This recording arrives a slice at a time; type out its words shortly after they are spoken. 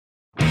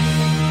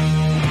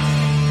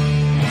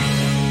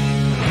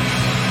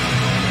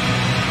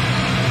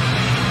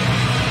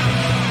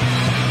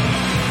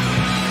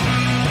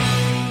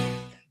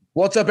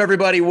What's up,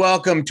 everybody?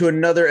 Welcome to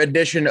another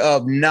edition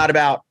of Not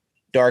About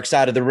Dark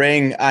Side of the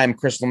Ring. I'm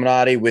Chris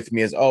Illuminati. With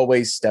me, as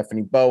always,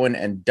 Stephanie Bowen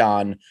and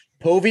Don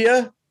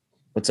Povia.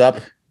 What's up?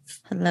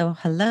 Hello,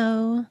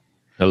 hello.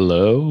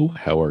 Hello,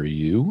 how are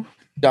you?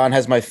 Don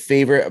has my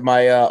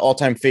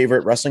all-time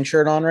favorite wrestling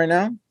shirt on right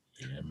now.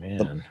 Yeah,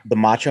 man. The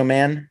Macho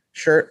Man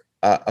shirt,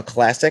 a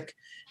classic.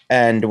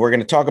 And we're going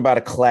to talk about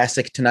a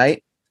classic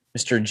tonight,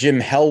 Mr.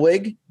 Jim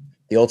Hellwig,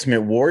 the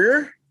Ultimate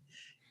Warrior.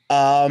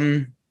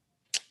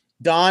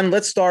 Don,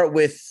 let's start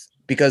with,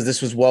 because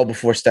this was well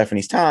before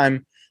Stephanie's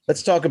time,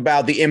 let's talk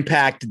about the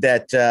impact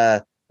that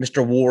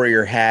Mr.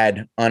 Warrior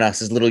had on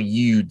us as little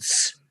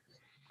youths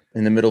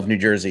in the middle of New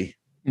Jersey.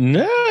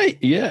 No,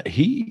 yeah,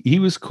 he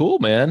was cool,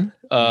 man.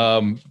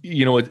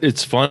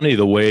 It's funny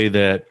the way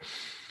that,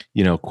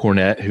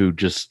 Cornette, who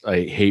just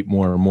I hate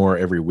more and more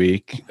every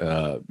week,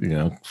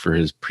 for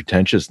his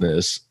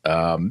pretentiousness,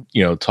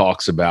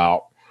 talks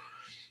about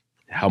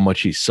how much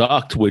he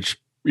sucked, which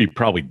he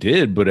probably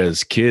did, but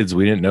as kids,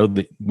 we didn't know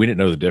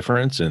the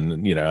difference.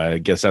 And, I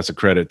guess that's a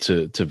credit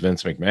to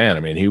Vince McMahon.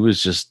 I mean, he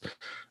was just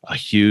a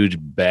huge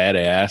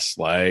badass,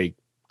 like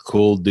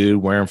cool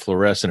dude wearing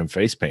fluorescent and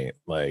face paint.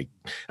 Like,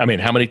 I mean,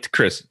 how many,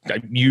 Chris,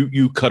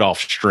 you cut off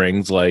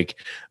strings like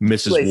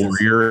Mrs. Places.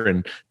 Warrior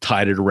and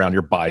tied it around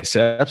your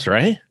biceps,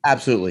 right?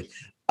 Absolutely.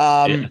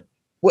 Yeah.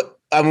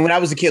 When I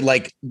was a kid,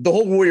 like the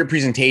whole Warrior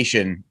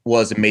presentation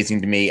was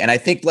amazing to me. And I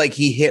think like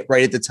he hit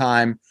right at the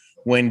time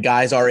when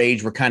guys our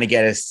age were kind of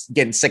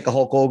getting sick of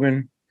Hulk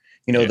Hogan,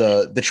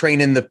 the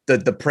training,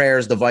 the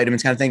prayers, the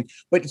vitamins kind of thing.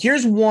 But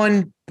here's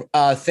one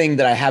thing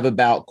that I have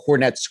about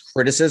Cornette's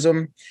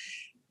criticism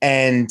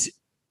and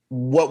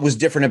what was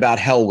different about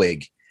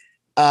Hellwig.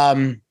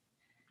 Hellwig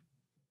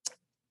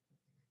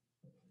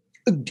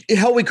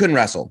couldn't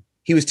wrestle.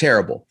 He was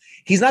terrible.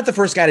 He's not the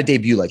first guy to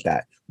debut like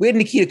that. We had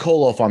Nikita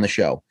Koloff on the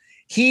show.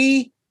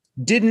 He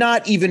did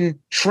not even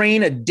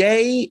train a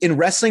day in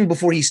wrestling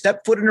before he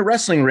stepped foot in a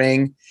wrestling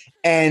ring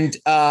and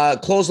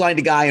clotheslined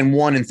a guy in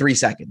 1 and 3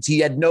 seconds. He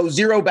had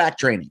zero back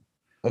training.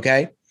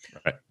 Okay.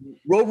 Right.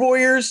 Road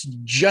Warriors,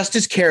 just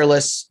as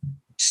careless,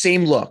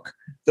 same look.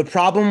 The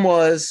problem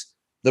was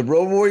the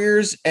Road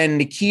Warriors and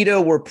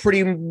Nikita were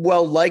pretty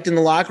well liked in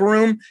the locker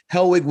room.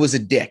 Hellwig was a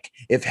dick.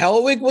 If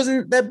Hellwig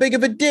wasn't that big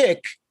of a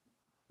dick,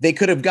 they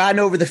could have gotten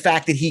over the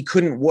fact that he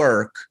couldn't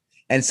work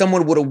and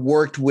someone would have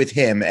worked with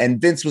him.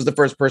 And Vince was the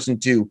first person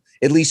to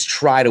at least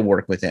try to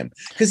work with him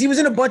because he was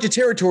in a bunch of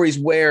territories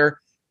where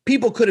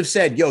people could have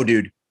said, yo,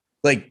 dude,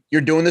 like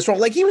you're doing this wrong.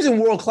 Like he was in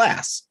world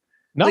class.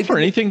 Not like, for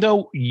anything,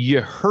 though. You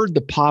heard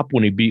the pop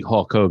when he beat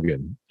Hulk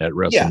Hogan at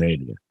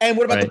WrestleMania. Yeah. And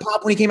what about the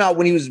pop when he came out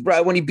when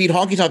he beat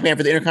Honky Tonk Man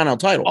for the Intercontinental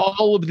title?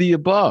 All of the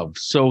above.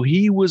 So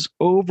he was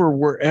over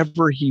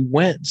wherever he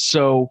went.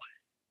 So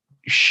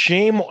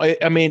shame.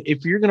 I mean,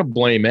 if you're going to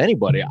blame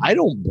anybody, I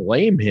don't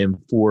blame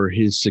him for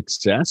his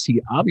success.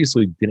 He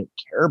obviously didn't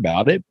care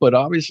about it, but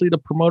obviously the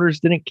promoters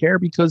didn't care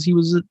because he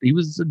was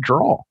a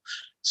draw.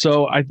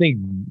 So I think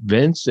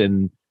Vince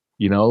and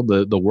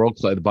the world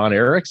class, Von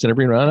Erichs and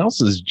everyone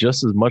else is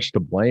just as much to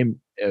blame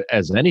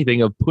as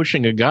anything of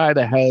pushing a guy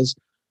that has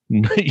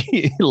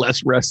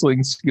less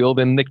wrestling skill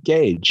than Nick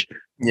Gage.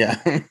 Yeah.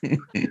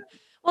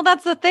 Well,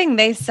 that's the thing.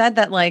 They said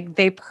that like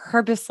they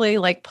purposely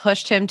like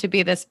pushed him to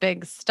be this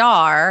big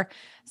star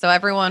so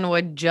everyone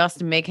would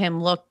just make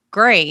him look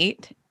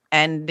great.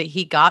 And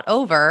he got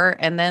over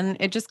and then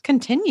it just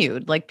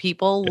continued. Like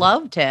people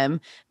loved him.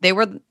 It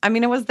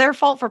was their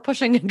fault for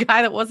pushing a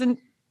guy that wasn't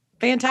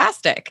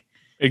fantastic.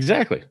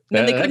 Exactly.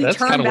 That's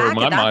kind of where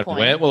my mind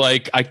went. Well,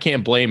 like, I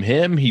can't blame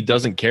him. He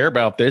doesn't care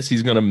about this.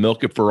 He's going to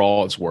milk it for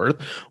all it's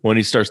worth when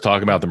he starts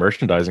talking about the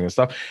merchandising and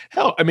stuff.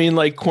 Hell, I mean,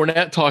 like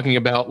Cornette talking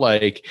about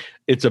like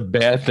it's a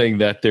bad thing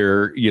that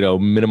they're,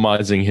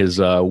 minimizing his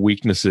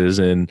weaknesses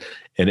and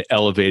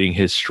elevating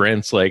his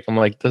strengths. Like, I'm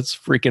like, that's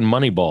freaking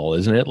Moneyball,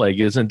 isn't it? Like,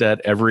 isn't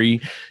that every,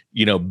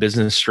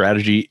 business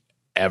strategy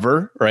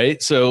ever?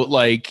 Right. So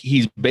like,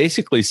 he's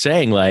basically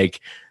saying like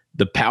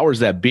the powers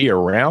that be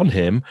around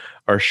him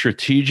are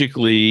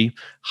strategically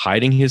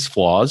hiding his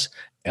flaws,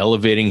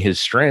 elevating his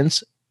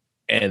strengths,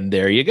 and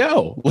there you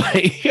go.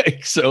 I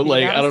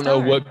don't know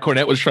what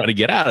Cornette was trying to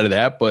get out of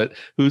that, but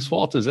whose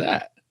fault is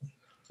that?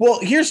 Well,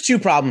 here's two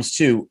problems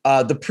too.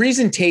 The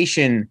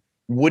presentation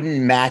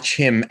wouldn't match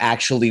him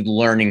actually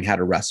learning how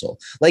to wrestle.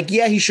 Like,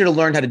 yeah, he should have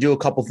learned how to do a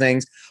couple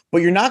things,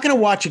 but you're not going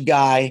to watch a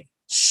guy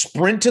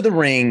sprint to the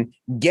ring,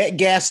 get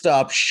gassed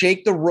up,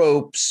 shake the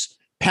ropes,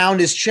 pound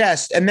his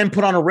chest, and then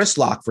put on a wrist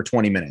lock for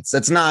 20 minutes.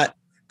 That's not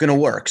going to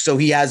work. So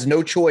he has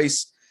no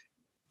choice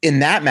in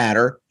that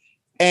matter.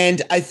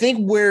 And I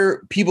think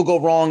where people go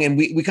wrong, and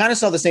we kind of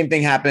saw the same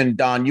thing happen,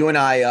 Don, you and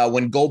I,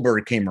 when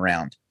Goldberg came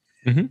around.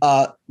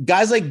 Mm-hmm.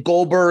 Guys like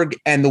Goldberg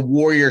and the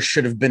Warrior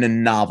should have been a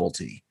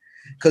novelty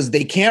because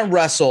they can't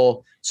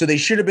wrestle. So they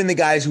should have been the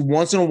guys who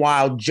once in a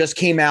while just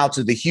came out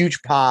to the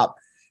huge pop,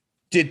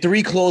 did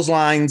 3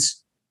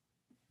 clotheslines,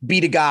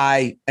 beat a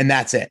guy, and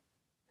that's it.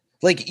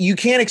 Like, you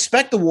can't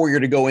expect the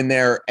Warrior to go in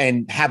there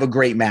and have a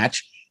great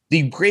match.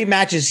 the great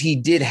matches he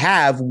did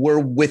have were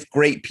with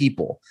great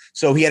people.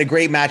 So he had a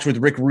great match with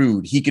Rick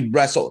Rude. He could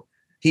wrestle.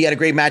 He had a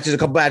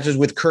couple matches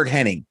with Kurt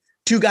Hennig,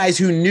 two guys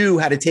who knew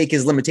how to take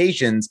his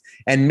limitations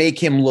and make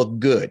him look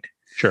good.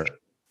 Sure.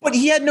 But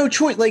he had no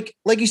choice. Like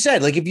you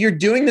said, like if you're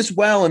doing this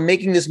well and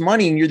making this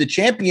money and you're the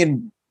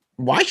champion,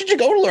 why should you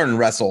go to learn and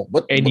wrestle?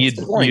 What's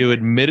the point? You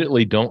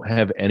admittedly don't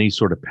have any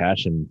sort of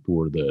passion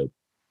for the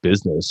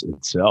business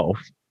itself.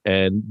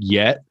 And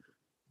yet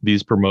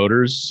these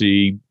promoters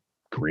see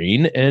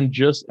green and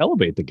just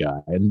elevate the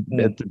guy, and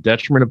at the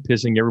detriment of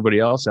pissing everybody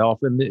else off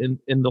in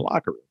the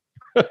locker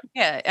room.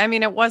 Yeah, I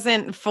mean, it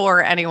wasn't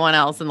for anyone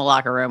else in the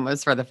locker room; it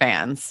was for the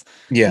fans.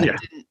 Yeah,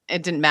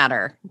 it didn't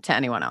matter to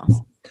anyone else.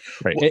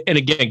 Right, and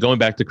again, going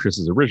back to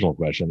Chris's original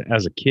question,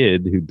 as a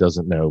kid who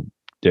doesn't know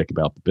dick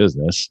about the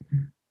business,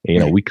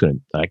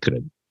 I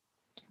couldn't.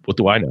 What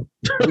do I know?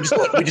 we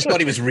just thought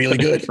he was really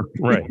good.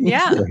 Right.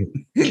 Yeah. Right.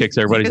 Kicks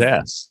everybody's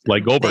ass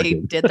like Goldberg They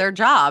did their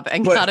job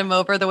and got him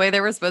over the way they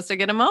were supposed to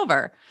get him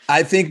over.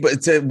 I think,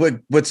 but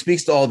what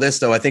speaks to all this,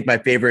 though, I think my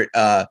favorite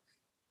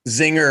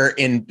zinger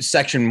in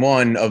section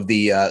 1 of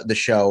the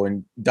show,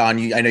 and Don,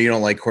 I know you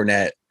don't like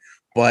Cornette,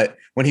 but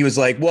when he was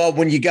like, well,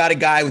 when you got a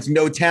guy with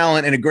no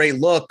talent and a great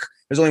look,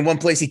 there's only one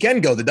place he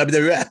can go, the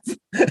WWF.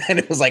 And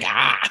it was like,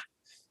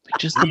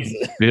 just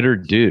a bitter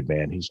dude,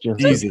 man. He's just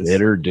a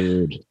bitter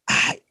dude.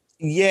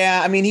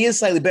 Yeah, I mean, he is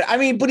slightly bitter. I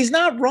mean, but he's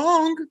not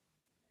wrong.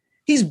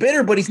 He's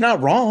bitter, but he's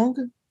not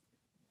wrong.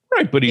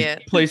 Right, but he's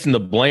placing the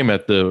blame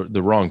at the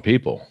wrong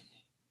people.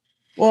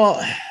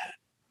 Well,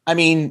 I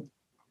mean,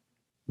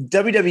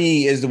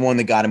 WWE is the one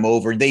that got him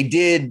over. They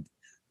did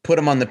put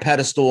him on the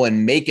pedestal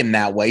and make him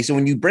that way. So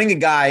when you bring a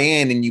guy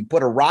in and you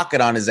put a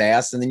rocket on his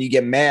ass and then you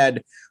get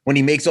mad when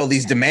he makes all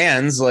these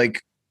demands,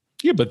 like...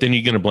 Yeah, but then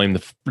you're going to blame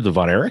the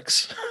Von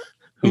Erichs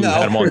who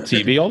had him on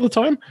TV all the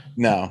time?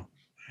 No.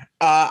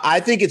 I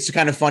think it's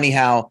kind of funny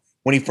how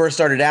when he first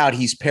started out,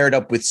 he's paired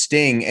up with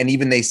Sting, and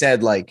even they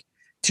said like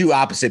two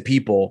opposite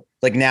people.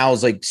 Like now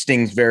is like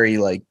Sting's very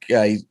like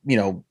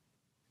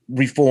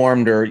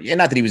reformed, or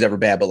not that he was ever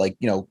bad, but like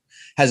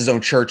has his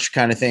own church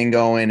kind of thing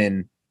going,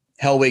 and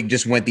Hellwig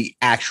just went the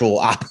actual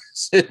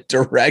opposite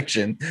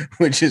direction,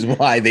 which is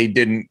why they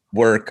didn't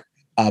work.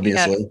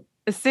 Obviously,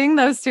 seeing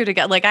those two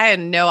together, like I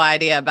had no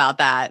idea about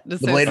that. The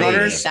Blade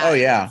Runners. Oh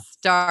yeah.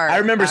 Start. I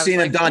remember seeing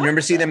them. Don, you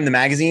remember seeing them in the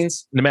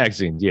magazines? In the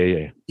magazines,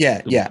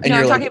 yeah. And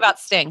I'm talking about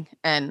Sting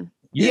and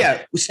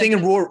Sting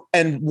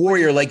and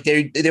Warrior. Like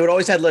they would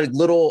always have like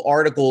little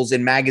articles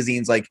in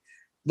magazines, like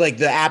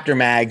the After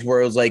Mags, where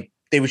it was like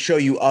they would show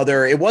you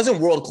other. It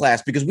wasn't World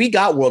Class because we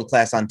got World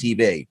Class on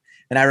TV,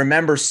 and I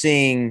remember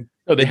seeing.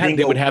 Oh, they'd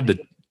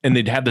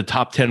have the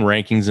top 10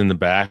 rankings in the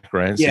back,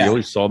 right? So you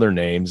always saw their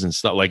names and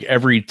stuff. Like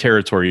every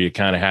territory, you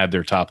kind of had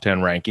their top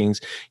 10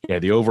 rankings. Yeah,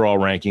 the overall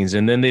rankings.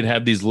 And then they'd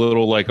have these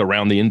little like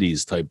around the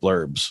indies type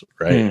blurbs,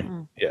 right?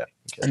 Mm. Yeah.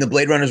 Okay. And the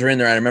Blade Runners were in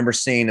there. I remember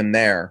seeing him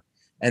there.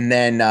 And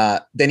then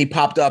he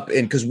popped up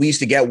because we used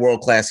to get World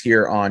Class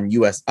here on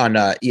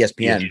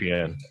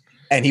ESPN.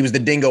 And he was the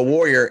Dingo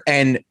Warrior.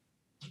 And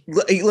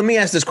let me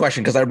ask this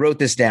question because I wrote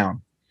this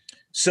down.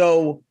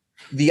 So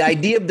the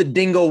idea of the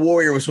Dingo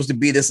Warrior was supposed to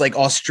be this like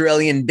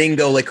Australian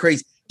dingo, like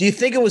crazy. Do you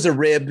think it was a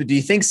rib? Do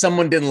you think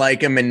someone didn't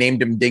like him and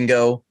named him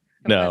Dingo?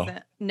 No.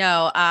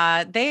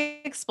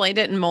 They explained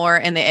it more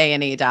in the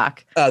A&E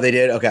doc. Oh, they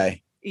did?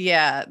 Okay.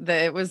 Yeah.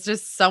 It was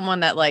just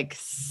someone that like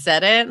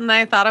said it and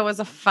I thought it was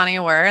a funny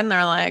word. And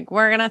they're like,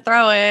 we're going to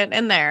throw it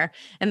in there.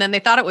 And then they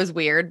thought it was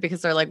weird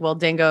because they're like, well,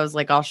 Dingo's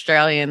like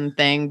Australian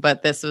thing,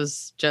 but this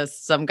was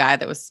just some guy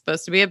that was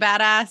supposed to be a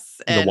badass.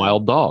 He's a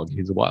wild dog.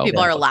 He's a wild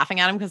People dog. are laughing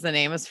at him because the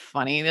name is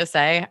funny to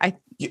say.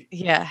 You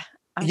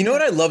know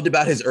what I loved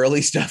about his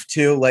early stuff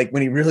too? Like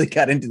when he really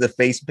got into the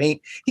face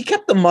paint, he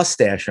kept the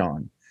mustache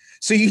on.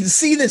 So you'd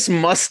see this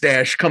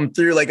mustache come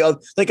through. I'm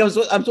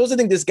supposed to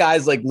think this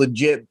guy's like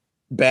legit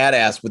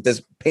badass with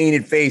this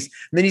painted face.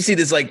 And then you see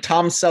this like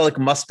Tom Selleck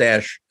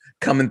mustache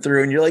coming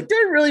through and you're like, do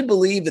I really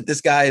believe that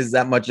this guy is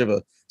that much of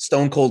a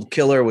stone cold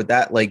killer with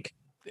that? Like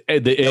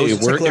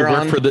it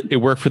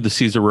worked for the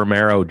Cesar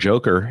Romero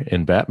Joker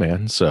in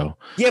Batman. So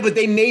yeah, but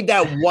they made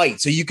that white,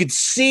 so you could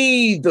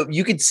see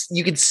you could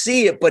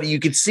see it, but you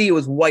could see it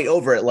was white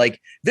over it.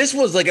 Like this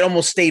was like it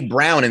almost stayed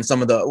brown in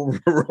some of the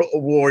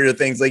Warrior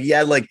things. Like you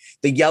had like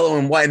the yellow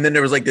and white, and then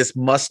there was like this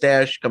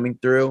mustache coming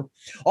through.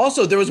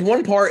 Also, there was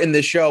one part in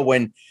the show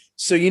when,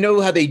 so you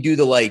know how they do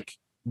the like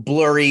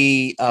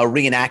blurry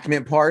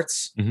reenactment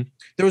parts. Mm-hmm.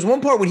 There was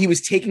one part when he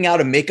was taking out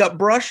a makeup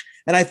brush,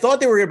 and I thought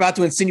they were about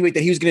to insinuate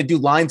that he was going to do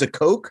lines of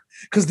coke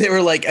because they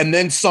were like, and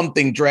then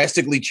something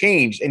drastically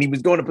changed, and he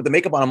was going to put the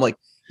makeup on. I'm like,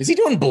 is he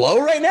doing blow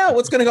right now?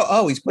 What's going to go?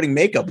 Oh, he's putting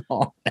makeup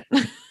on.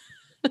 I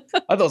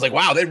thought I was like,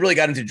 wow, they really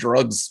got into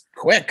drugs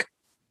quick.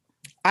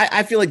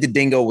 I feel like the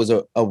Dingo was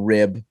a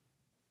rib.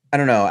 I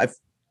don't know.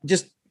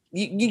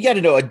 You got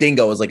to know a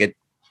dingo is like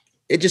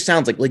it just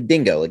sounds like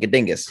dingo, like a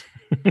dingus.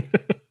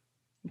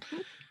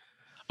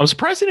 I'm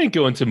surprised they didn't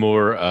go into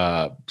more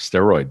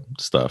steroid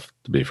stuff,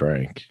 to be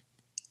frank.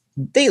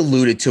 they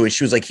alluded to it.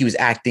 She was like, he was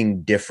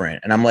acting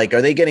different. And I'm like,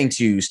 are they getting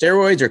to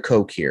steroids or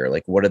coke here?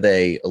 Like, what are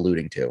they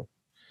alluding to?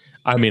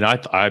 I mean,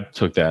 I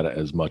took that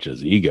as much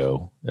as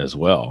ego as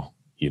well,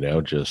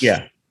 just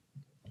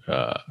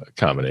a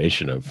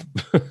combination of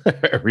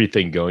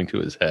everything going to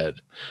his head.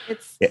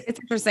 It's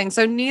interesting.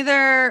 So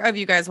neither of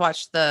you guys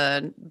watched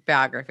the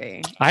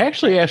biography. I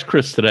actually asked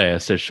Chris today. I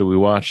said, should we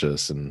watch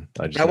this? And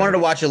I wanted to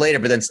watch it later,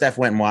 but then Steph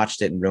went and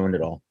watched it and ruined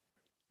it all.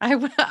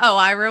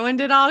 I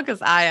ruined it all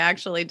because I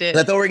actually did.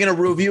 I thought we were going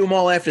to review them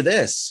all after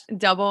this.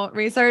 Double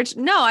research.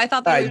 No, I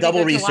thought that. All right,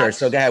 double research.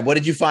 So go ahead. What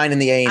did you find in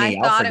the A&E? I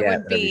thought it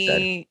would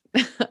be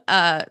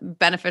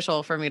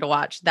beneficial for me to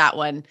watch that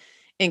one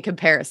in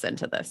comparison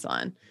to this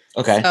one.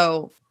 Okay.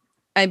 So,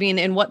 I mean,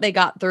 in what they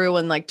got through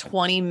in like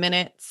 20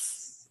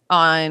 minutes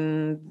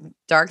on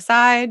Dark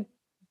Side,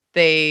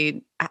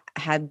 they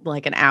had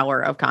like an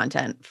hour of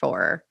content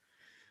for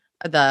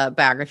the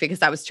biography because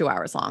that was 2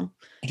 hours long.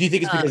 Do you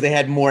think it's because they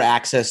had more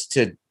access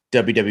to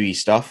WWE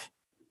stuff?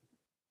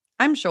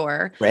 I'm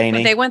sure. But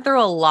they went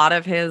through a lot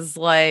of his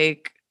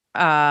like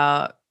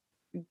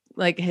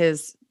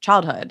his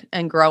childhood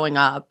and growing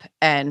up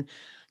and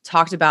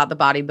talked about the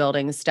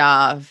bodybuilding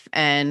stuff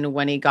and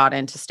when he got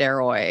into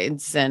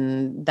steroids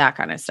and that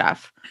kind of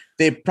stuff.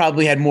 They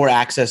probably had more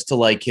access to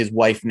like his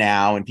wife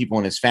now and people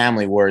in his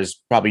family, whereas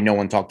probably no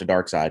one talked to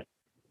Darkseid.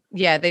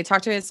 Yeah, they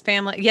talked to his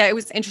family. Yeah, it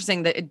was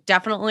interesting that it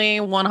definitely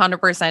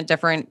 100%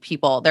 different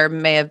people. There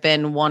may have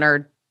been one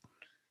or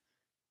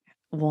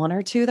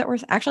two that were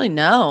actually,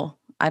 no,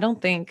 I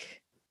don't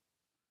think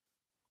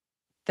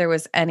there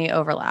was any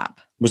overlap.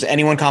 Was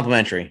anyone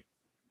complimentary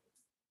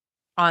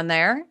on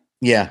there?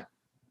 Yeah.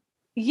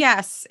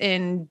 Yes,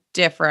 in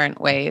different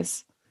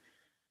ways.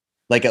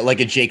 Like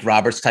a Jake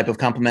Roberts type of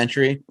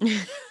complimentary.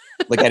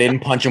 Like I didn't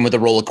punch him with a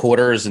roll of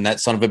quarters and that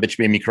son of a bitch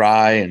made me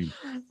cry. And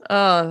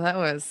oh, that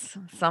was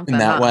something in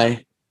that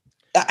way.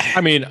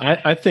 I mean,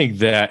 I think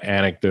that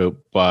anecdote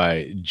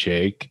by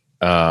Jake,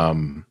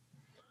 kind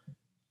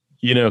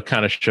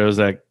of shows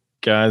that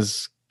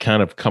guys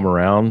kind of come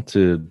around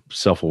to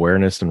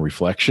self-awareness and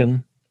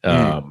reflection.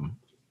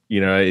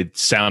 It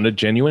sounded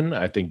genuine.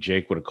 I think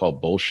Jake would have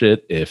called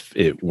bullshit if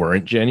it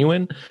weren't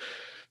genuine.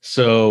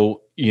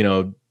 So,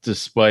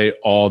 despite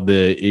all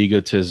the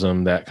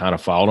egotism that kind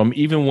of followed him,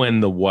 even when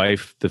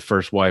the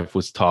first wife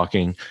was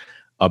talking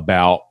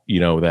about,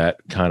 that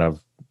kind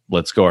of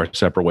let's go our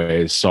separate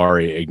ways,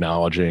 sorry,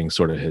 acknowledging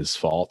sort of his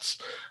faults.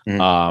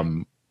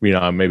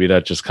 Maybe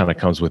that just kind of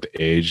comes with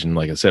age and,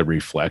 like I said,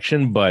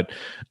 reflection. But,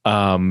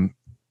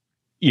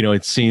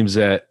 it seems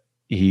that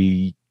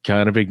he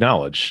kind of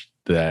acknowledged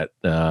that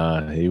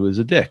he was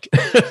a dick,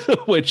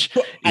 which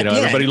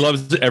everybody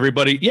loves.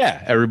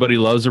 Everybody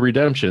loves a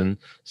redemption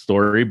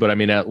story. But I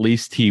mean, at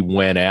least he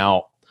went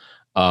out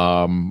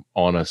on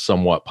a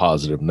somewhat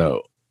positive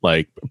note.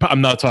 Like,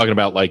 I'm not talking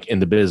about like in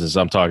the business.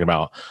 I'm talking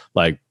about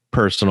like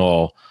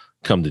personal,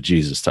 come to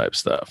Jesus type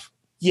stuff.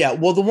 Yeah.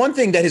 Well, the one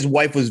thing that his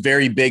wife was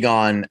very big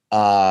on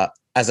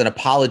as an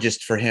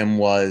apologist for him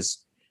was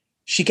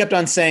she kept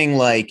on saying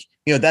like,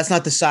 that's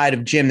not the side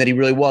of Jim that he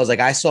really was.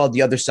 Like, I saw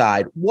the other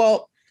side.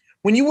 Well,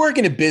 when you work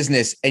in a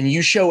business and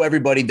you show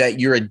everybody that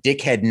you're a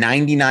dickhead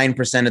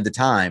 99% of the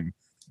time,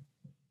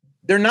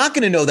 they're not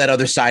going to know that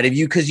other side of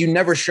you because you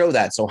never show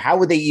that. So how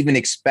would they even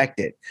expect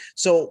it?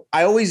 So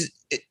I always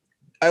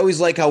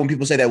like how when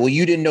people say that, well,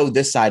 you didn't know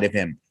this side of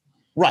him.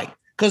 Right.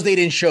 Because they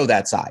didn't show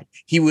that side.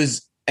 He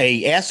was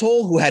a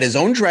asshole who had his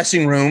own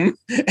dressing room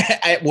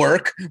at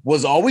work,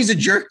 was always a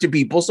jerk to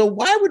people. So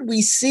why would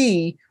we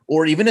see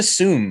or even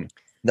assume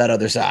that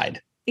other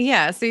side?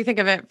 Yeah. So you think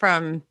of it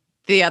from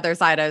the other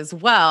side as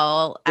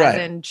well, as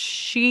in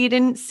she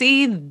didn't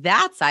see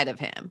that side of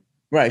him.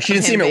 Right. She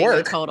didn't see him at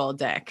work. A total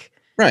dick.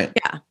 Right.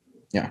 Yeah.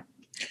 Yeah.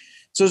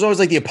 So there's always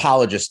like the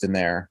apologist in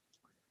there.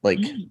 Like,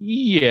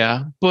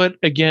 yeah, but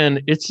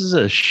again, it's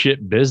a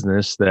shit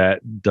business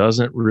that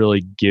doesn't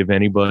really give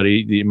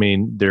anybody. I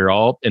mean, they're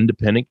all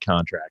independent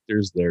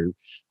contractors.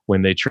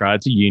 When they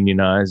tried to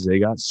unionize, they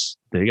got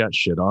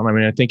shit on. I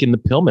mean, I think in the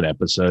Pillman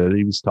episode,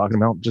 he was talking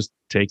about just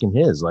taking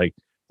his like.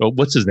 Well,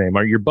 what's his name?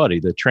 Your buddy,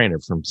 the trainer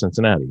from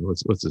Cincinnati.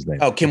 What's his name?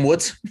 Oh, Kim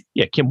Woods.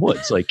 Yeah, Kim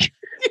Woods. Like,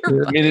 I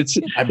mean, it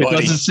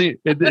doesn't seem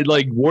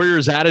like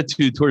Warrior's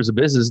attitude towards the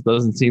business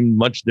doesn't seem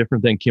much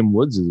different than Kim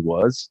Woods's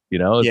was.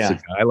 It's a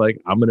guy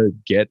like, I'm gonna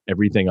get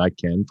everything I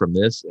can from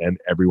this, and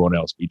everyone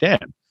else be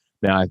damned.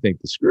 Now, I think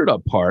the screwed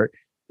up part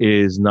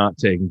is not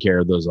taking care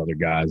of those other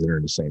guys that are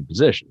in the same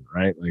position,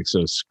 right? Like,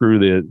 so screw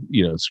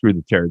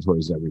the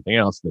territories and everything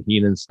else. The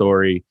Heenan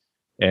story.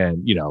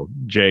 And,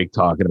 Jake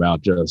talking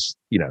about just,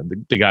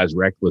 the guy's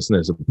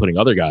recklessness of putting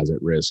other guys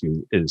at risk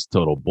is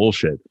total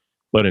bullshit.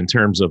 But in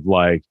terms of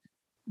like,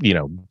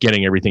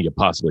 getting everything you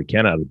possibly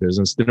can out of the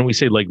business, didn't we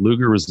say like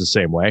Luger was the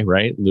same way,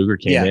 right? Luger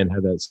came in,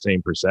 had that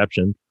same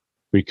perception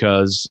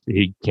because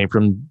he came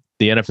from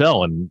the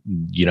NFL and,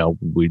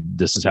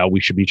 this is how we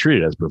should be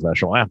treated as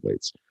professional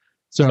athletes.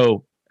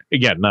 So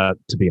again, not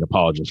to be an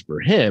apologist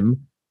for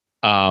him,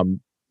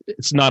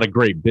 it's not a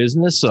great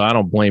business, so I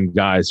don't blame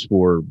guys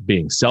for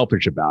being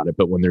selfish about it.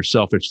 But when they're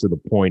selfish to the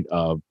point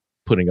of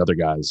putting other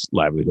guys'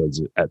 livelihoods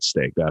at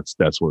stake.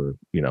 That's where,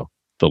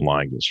 the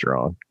line gets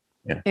drawn.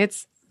 Yeah.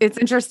 It's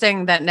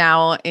interesting that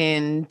now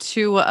in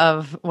two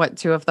of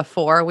the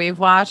four we've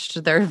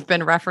watched, there have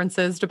been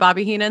references to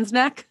Bobby Heenan's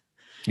neck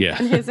Yeah.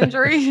 and his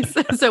injuries.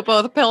 So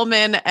both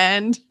Pillman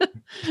and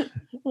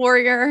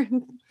Warrior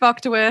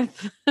fucked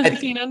with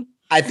Heenan.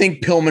 I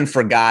think Pillman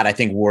forgot. I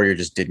think Warrior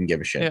just didn't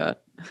give a shit. Yeah.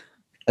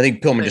 I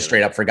think Pillman just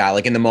straight up forgot.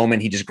 Like in the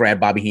moment, he just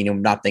grabbed Bobby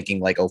Heenan, not thinking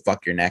like, "Oh,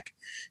 fuck your neck,"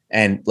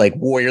 and like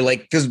Warrior,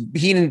 like because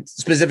Heenan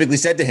specifically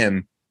said to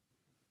him,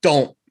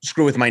 "Don't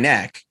screw with my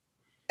neck,"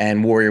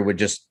 and Warrior would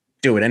just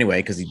do it anyway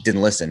because he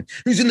didn't listen.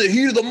 He's in the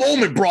heat of the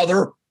moment,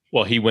 brother.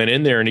 Well, he went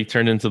in there and he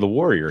turned into the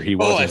Warrior. He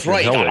wasn't. That's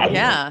right.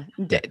 Yeah.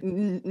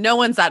 No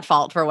one's at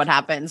fault for what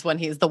happens when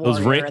he's the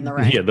Warrior in the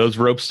ring. Yeah, those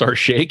ropes start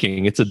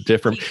shaking. It's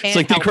it's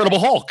like the Incredible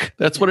Hulk.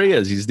 That's what he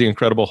is. He's the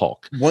Incredible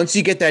Hulk. Once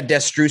you get that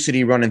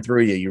destrucity running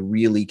through you, you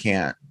really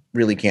can't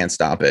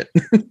stop it.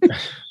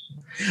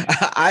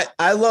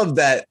 I love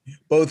that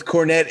both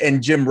Cornette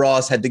and Jim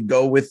Ross had to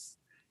go with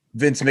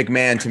Vince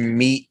McMahon to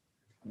meet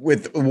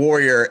with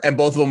Warrior, and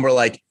both of them were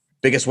like,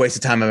 biggest waste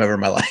of time I've ever in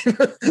my life.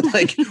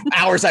 Like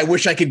hours I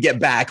wish I could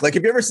get back. Like,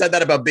 have you ever said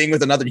that about being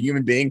with another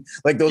human being?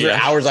 Like those are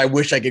hours I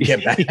wish I could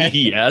get back.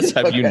 Yes.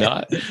 Have you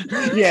not?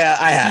 Yeah,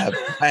 I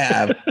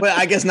have. But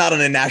I guess not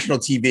on a national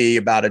TV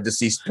about a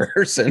deceased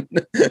person.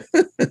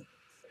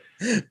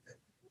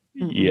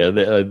 Yeah.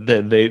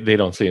 They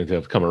don't seem to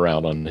have come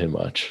around on him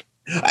much.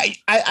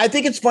 I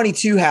think it's funny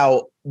too,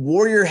 how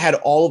Warrior had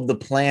all of the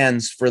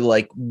plans for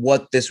like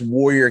what this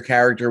Warrior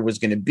character was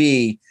going to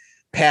be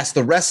past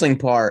the wrestling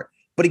part.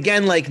 But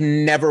again, like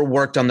never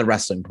worked on the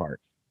wrestling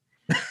part.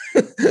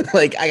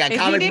 Like I got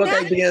comic book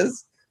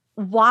ideas.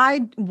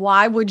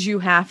 Why would you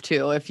have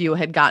to if you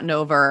had gotten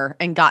over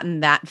and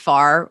gotten that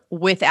far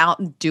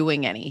without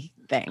doing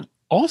anything?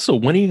 Also,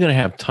 when are you going to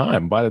have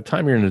time? By the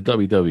time you're in the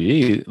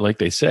WWE, like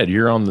they said,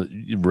 you're on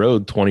the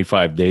road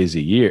 25 days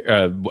a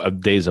year,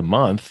 days a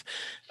month.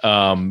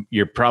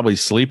 You're probably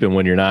sleeping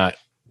when you're not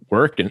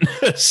working.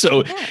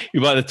 So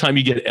by the time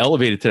you get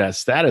elevated to that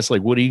status,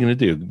 like what are you going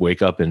to do?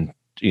 Wake up and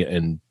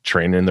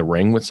train in the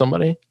ring with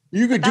somebody?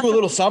 You could do a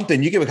little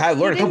something. You could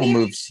learn a couple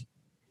moves.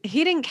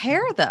 He didn't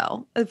care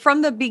though.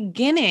 From the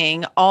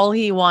beginning, all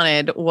he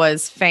wanted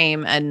was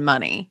fame and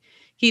money.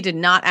 He did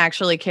not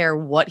actually care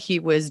what he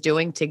was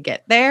doing to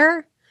get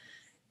there.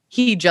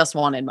 He just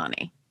wanted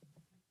money.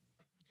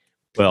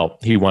 Well,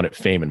 he wanted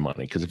fame and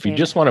money, because if he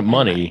just wanted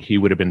money, he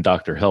would have been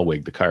Dr.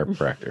 Hellwig, the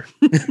chiropractor.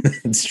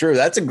 It's true.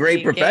 That's a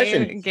great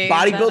profession.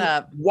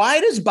 Bodybuilding.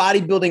 Why does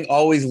bodybuilding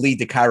always lead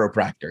to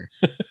chiropractor?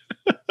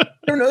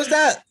 Who knows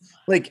that?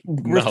 Like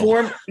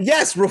reform. No.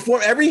 Yes,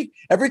 reform. Every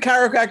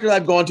chiropractor that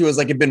I've gone to has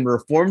like been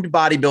reformed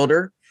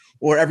bodybuilder,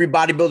 or every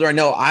bodybuilder I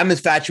know. I'm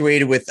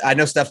infatuated with. I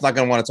know Steph's not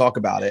going to want to talk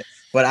about it,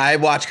 but I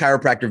watch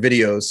chiropractor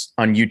videos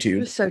on YouTube. It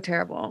was so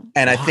terrible.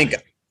 And I think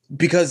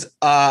because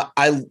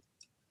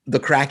the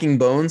cracking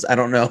bones, I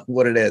don't know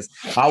what it is.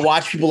 I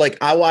watch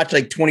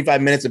like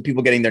 25 minutes of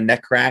people getting their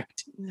neck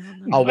cracked.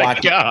 I'll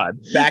watch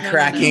back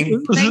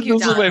cracking. Thank you,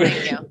 Don.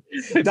 Thank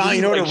you. Don,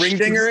 you know what a ring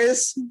dinger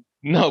is?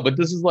 No, but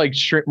this is like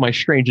my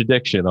strange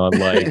addiction on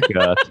like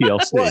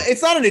TLC. Well,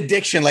 it's not an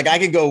addiction. Like I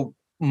could go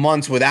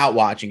months without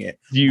watching it.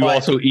 Do you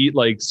also eat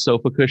like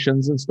sofa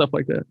cushions and stuff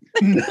like that?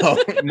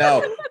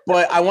 No.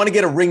 But I want to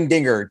get a ring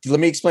dinger. Let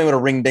me explain what a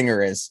ring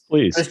dinger is.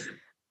 Please.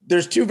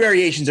 There's two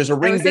variations. There's a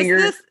ring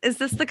dinger. Is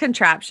this the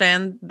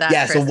contraption that?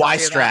 Yes, a Y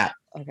strap.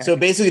 Okay. So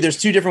basically, there's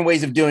two different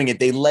ways of doing it.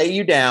 They lay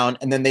you down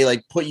and then they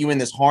like put you in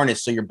this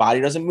harness so your body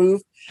doesn't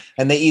move.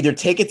 And they either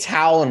take a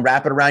towel and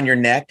wrap it around your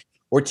neck,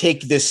 or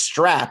take this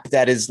strap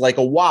that is like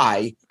a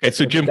Y. Okay,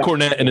 so Jim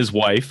Cornette and his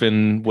wife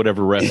and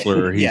whatever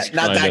wrestler he's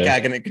not that guy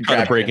going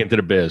to break into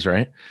the biz,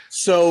 right?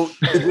 So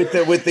with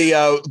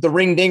the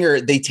ring dinger,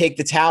 they take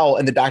the towel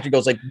and the doctor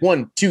goes like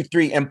 1, 2,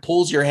 3 and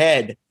pulls your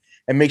head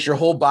and makes your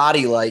whole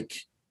body like.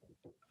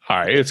 All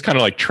right, it's kind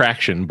of like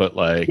traction, but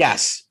like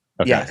yes.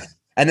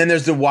 And then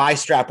there's the Y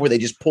strap where they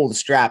just pull the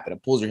strap and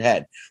it pulls your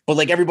head. But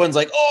like everyone's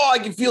like, oh, I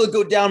can feel it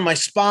go down my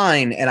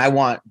spine. And I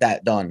want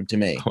that done to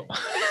me.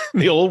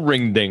 The old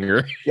ring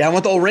dinger. Yeah, I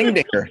want the old ring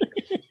dinger.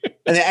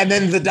 and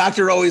then the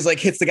doctor always like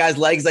hits the guy's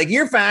legs like,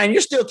 you're fine.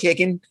 You're still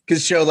kicking.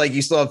 Because show like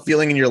you still have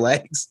feeling in your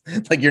legs.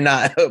 Like you're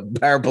not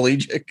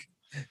paraplegic.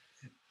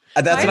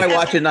 That's what I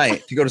watch at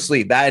night to go to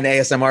sleep. That and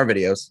ASMR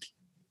videos.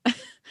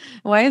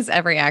 Why is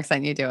every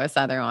accent you do a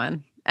Southern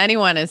one?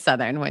 Anyone is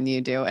Southern when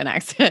you do an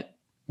accent.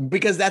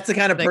 Because that's the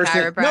kind of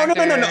person.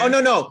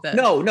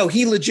 No.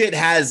 He legit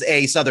has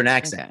a Southern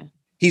accent. Okay.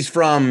 He's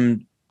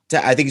from,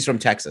 I think he's from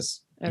Texas.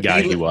 Okay.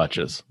 Guy he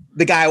watches.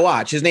 The guy I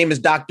watch. His name is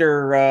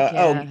Dr.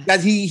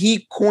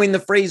 He coined the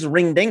phrase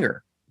ring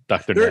dinger.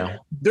 Dr. Now.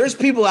 There's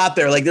people out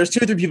there, like there's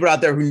 2 or 3 people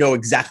out there who know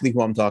exactly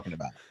who I'm talking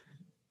about.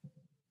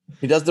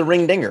 He does the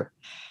ring dinger.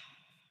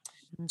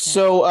 Okay.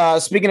 So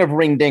speaking of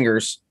ring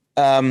dingers,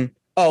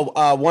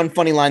 one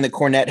funny line that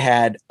Cornette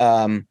had,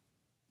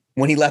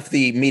 when he left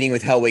the meeting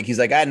with Hellwig, he's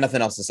like, I had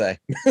nothing else to say.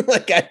 Him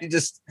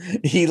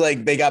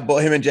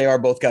and JR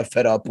both got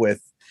fed up with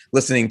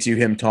listening to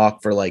him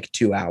talk for like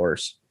 2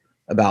 hours.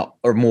 about,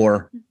 or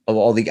more of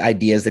all the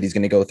ideas that he's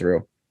going to go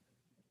through?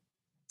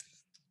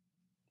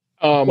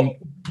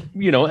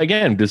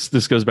 Again,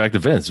 this goes back to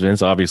Vince.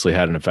 Vince obviously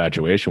had an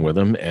infatuation with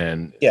him,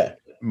 and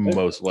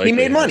most likely he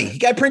made money. He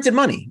got printed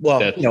money. Well,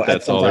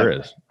 that's all there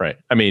is, right?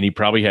 I mean, he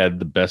probably had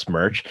the best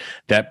merch.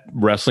 That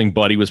Wrestling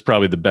Buddy was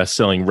probably the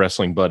best-selling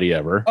Wrestling Buddy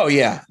ever. Oh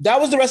yeah,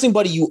 that was the Wrestling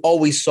Buddy you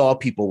always saw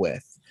people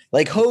with.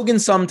 Like Hogan,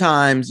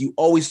 sometimes you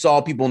always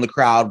saw people in the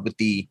crowd with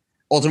the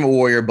Ultimate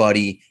Warrior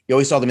Buddy. You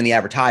always saw them in the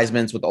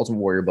advertisements with the Ultimate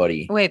Warrior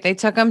Buddy. Wait, they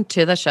took him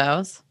to the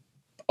shows?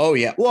 Oh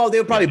yeah. Well, they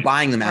were probably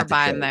buying them at the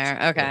buying shows.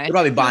 there. Okay. They're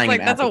probably buying them.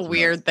 That's a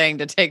weird thing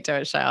to take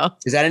to a show.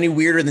 Is that any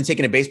weirder than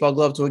taking a baseball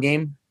glove to a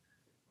game?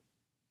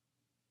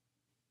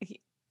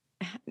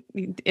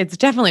 It's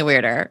definitely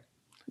weirder.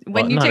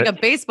 When you take a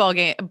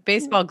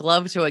baseball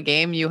glove to a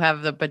game, you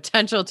have the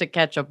potential to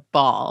catch a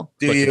ball.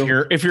 Do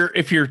you?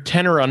 If you're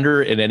 10 or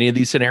under in any of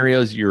these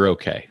scenarios, you're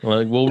okay.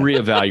 Like, we'll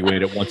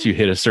reevaluate it once you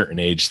hit a certain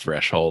age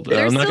threshold.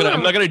 I'm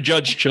not gonna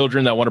judge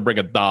children that want to bring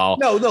a doll.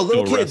 No,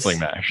 little kids. Wrestling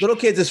match. Little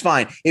kids is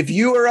fine. If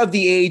you are of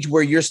the age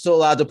where you're still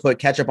allowed to put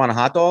ketchup on a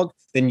hot dog,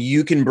 then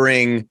you can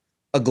bring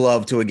a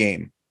glove to a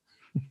game.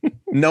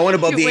 No one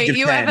above the age of 10.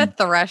 You have a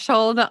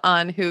threshold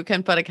on who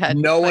can put a ketchup.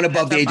 No one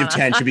above the age of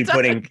 10 should be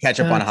putting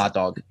ketchup on a hot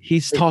dog.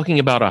 He's talking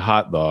about a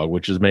hot dog,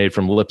 which is made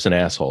from lips and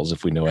assholes,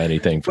 if we know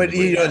anything. But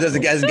it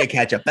doesn't get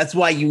ketchup. That's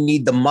why you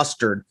need the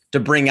mustard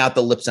to bring out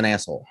the lips and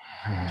asshole,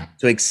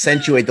 to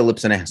accentuate the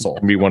lips and asshole.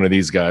 Be one of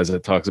these guys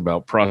that talks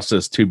about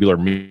processed tubular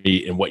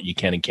meat and what you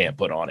can and can't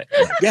put on it.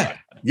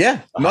 Yeah.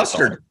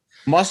 Mustard.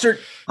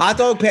 Hot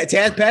dog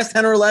past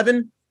 10 or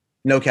 11,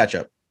 no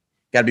ketchup.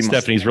 Got to be mustard.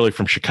 Stephanie's really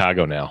from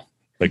Chicago now.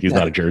 Like he's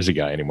not a Jersey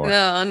guy anymore.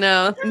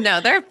 No,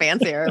 they're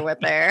fancier with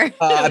their.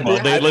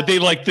 They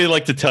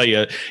like to tell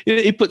you,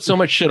 he put so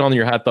much shit on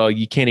your hot dog,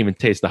 you can't even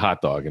taste the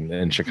hot dog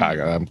in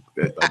Chicago.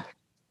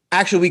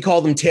 Actually, we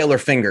call them Taylor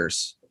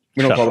fingers.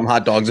 We don't call them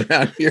hot dogs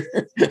around here.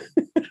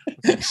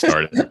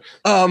 Started.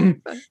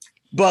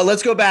 But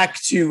let's go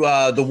back to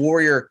the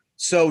Warrior.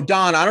 So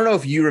Don, I don't know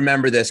if you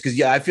remember this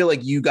because I feel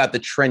like you got the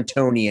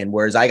Trentonian,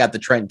 whereas I got the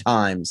Trent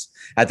Times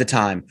at the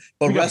time.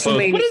 But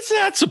WrestleMania, what is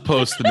that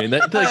supposed to mean?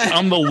 That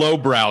I'm the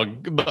lowbrow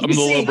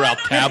tabloid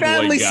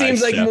family guy.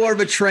 Seems like more of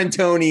a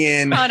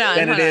Trentonian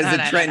than it is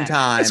the Trent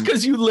Times. It's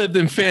because you lived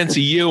in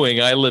fancy Ewing.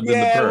 I lived in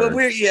the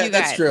Burr.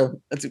 That's true.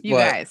 You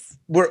guys.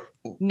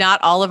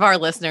 Not all of our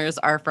listeners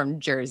are from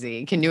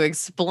Jersey. Can you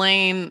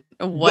explain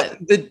what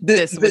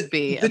this would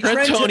be? The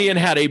Trentonian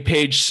had a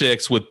page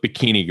 6 with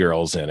bikini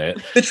girls in it.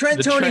 The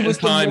Trentonian was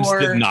Times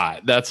did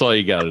not. That's all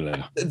you got to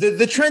know.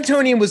 The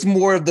Trentonian was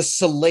more of the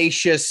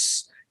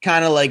salacious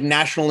kind of like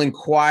National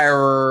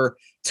Enquirer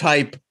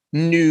type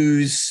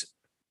news,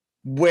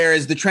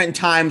 whereas the Trent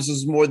Times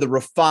was more the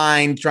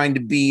refined, trying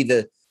to be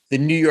the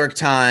New York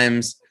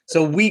Times.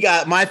 So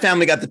my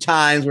family got the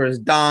Times, whereas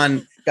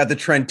Don got the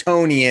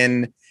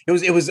Trentonian.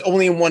 It was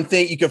only in one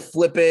thing. You could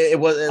flip it. It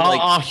was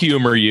I'll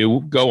humor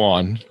you. Go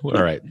on. All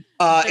right.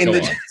 In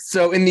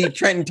the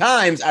Trenton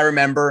Times, I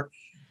remember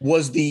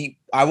was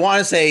I want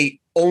to say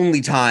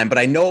only time, but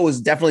I know it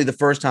was definitely the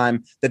first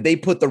time that they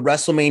put the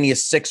WrestleMania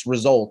 6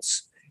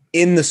 results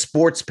in the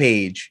sports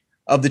page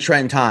of the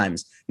Trenton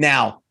Times.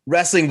 Now,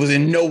 wrestling was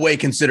in no way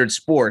considered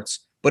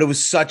sports, but it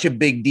was such a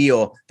big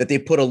deal that they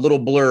put a little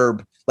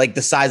blurb like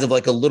the size of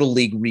like a little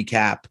league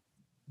recap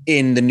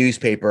in the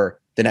newspaper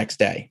the next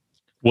day.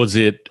 Was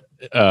it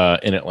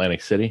in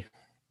Atlantic City?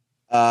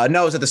 No,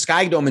 it was at the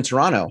Sky Dome in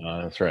Toronto.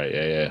 That's right.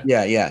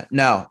 Yeah.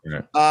 No.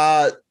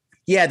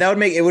 Yeah,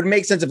 it would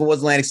make sense if it was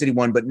Atlantic City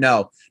one, but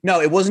no,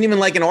 it wasn't even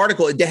like an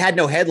article. It had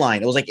no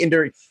headline. It was like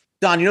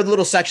Don, you know the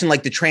little section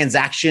like the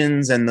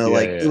transactions and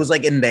it was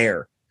like in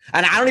there.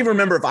 And I don't even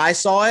remember if I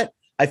saw it.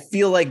 I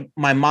feel like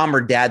my mom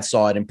or dad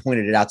saw it and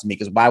pointed it out to me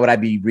because why would I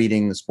be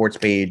reading the sports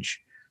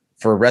page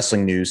for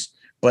wrestling news?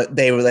 But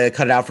they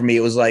cut it out for me.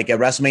 It was like at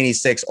WrestleMania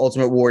 6,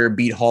 Ultimate Warrior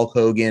beat Hulk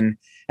Hogan.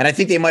 And I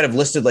think they might have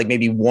listed like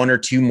maybe 1 or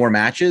 2 more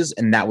matches,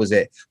 and that was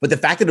it. But the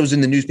fact that it was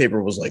in the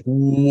newspaper was like,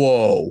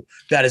 whoa,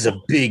 that is a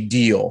big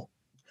deal.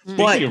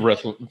 Speaking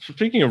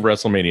of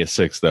WrestleMania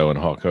 6, though, and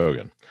Hulk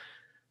Hogan,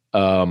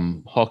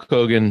 Hulk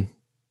Hogan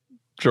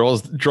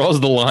draws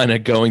the line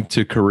at going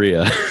to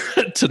Korea.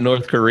 To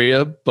North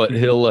Korea, but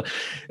he'll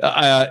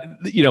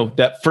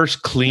that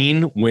first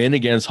clean win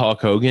against Hulk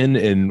Hogan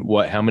in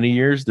how many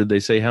years? Did they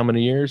say how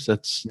many years?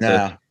 That's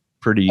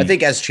pretty, I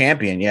think as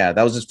champion. Yeah,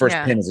 that was his first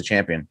pin as a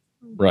champion,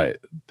 right?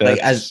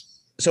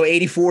 So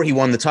 84 he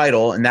won the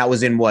title, and that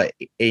was in what,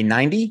 a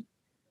 90?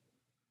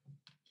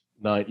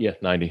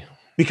 90.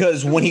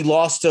 Because when he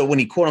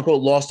quote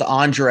unquote lost to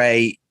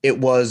Andre, it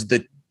was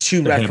the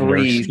 2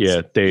 referees.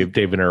 Dave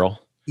and Earl.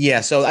 Yeah,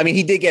 so I mean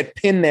he did get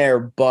pinned there,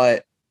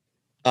 but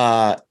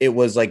it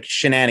was like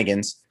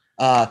shenanigans.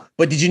 But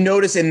did you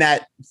notice in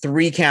that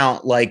 3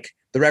 count, like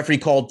the referee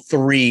called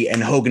 3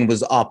 and Hogan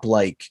was up,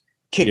 like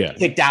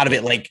kicked out of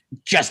it, like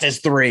just as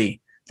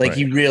 3. Like right.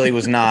 He really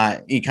was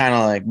not, he kind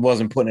of like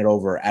wasn't putting it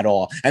over at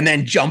all. And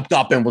then jumped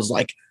up and was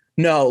like,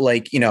 no,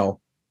 like, he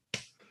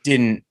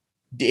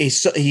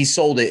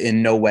sold it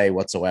in no way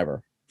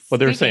whatsoever. Well,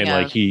 they're saying Speaking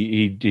like of-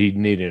 he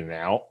needed an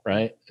out,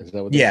 right? Is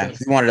that what? Yeah, They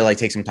said? he wanted to like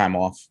take some time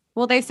off.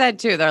 Well, they said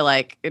too, they're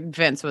like,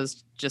 Vince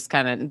was just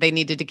kind of, they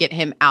needed to get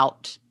him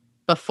out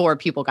before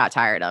people got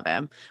tired of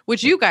him,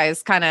 which you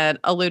guys kind of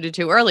alluded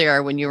to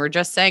earlier when you were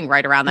just saying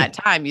right around that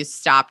time, you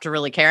stopped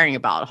really caring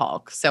about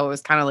Hulk. So it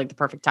was kind of like the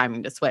perfect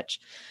timing to switch.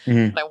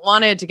 Mhm. What I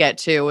wanted to get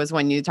to was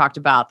when you talked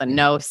about the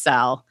no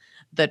sell,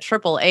 the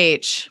Triple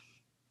H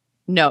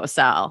no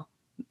sell.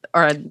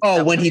 Or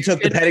When he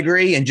took the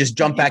pedigree and just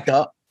jumped back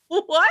up.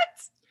 what?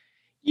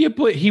 Yeah,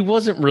 but he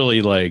wasn't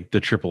really like the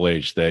Triple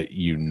H that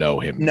you know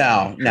him.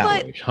 No, no.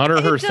 But Hunter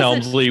it Hearst doesn't-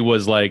 Helmsley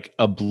was like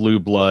a blue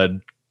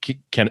blood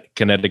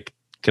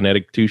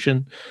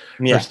kinetic-tution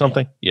Yeah, or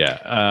something. Yeah.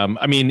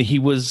 I mean, he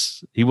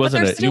wasn't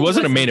there still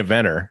a main wasn't-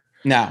 eventer.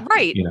 no.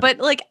 Right. Yeah. But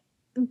like,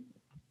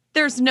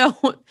 there's no,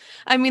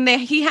 I mean,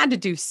 he had to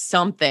do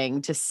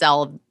something to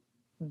sell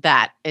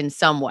that in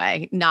some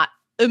way, not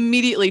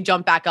immediately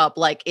jump back up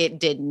like it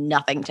did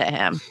nothing to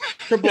him.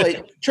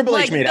 Triple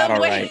H made the out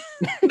all way-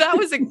 right.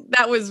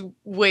 that was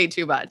way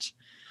too much.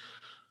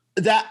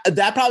 That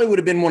probably would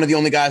have been one of the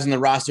only guys on the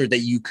roster that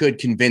you could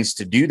convince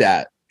to do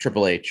that.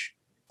 Triple H,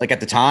 like at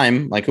the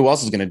time, like who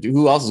else is going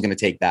to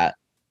take that?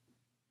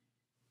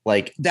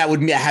 Like that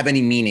would have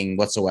any meaning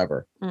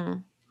whatsoever.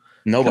 Mm.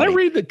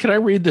 Nobody. Can I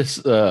read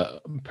this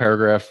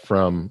paragraph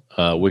from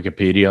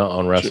Wikipedia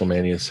on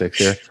WrestleMania 6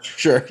 here?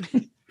 Sure.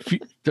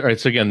 All right.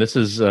 So again, this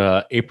is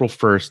April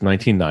 1st,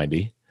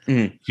 1990.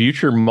 Mhm.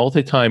 Future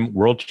multi-time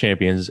world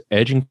champions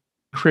Edge and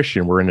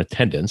Christian were in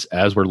attendance,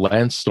 as were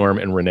Lance Storm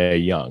and Renee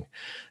Young.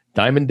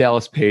 Diamond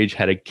Dallas Page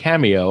had a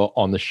cameo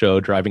on the show,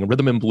 driving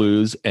Rhythm and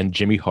Blues and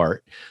Jimmy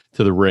Hart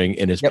to the ring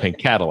in his Yep. pink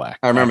Cadillac.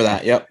 I remember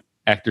that. Yep.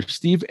 Actor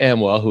Steve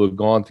Amwell, who had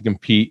gone to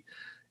compete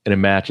in a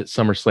match at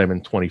SummerSlam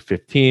in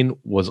 2015,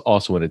 was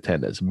also in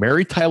attendance.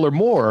 Mary Tyler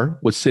Moore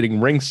was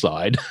sitting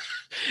ringside,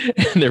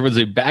 and there was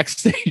a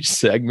backstage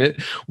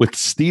segment with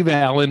Steve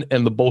Allen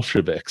and the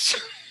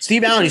Bolsheviks.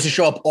 Steve Allen used to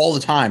show up all the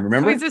time.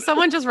 Remember? Wait, so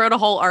someone just wrote a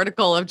whole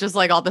article of just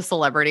like all the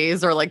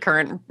celebrities or like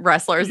current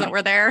wrestlers that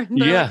were there. They're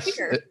like, Yes.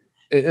 "Here."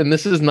 And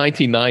this is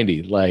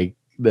 1990. Like,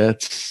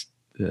 that's.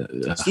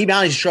 Steve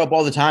Allen used to show up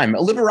all the time.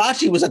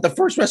 Liberace was at the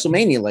first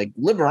WrestleMania. Like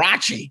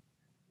Liberace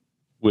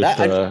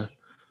With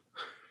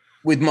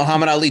with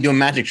Muhammad Ali doing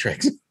magic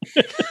tricks.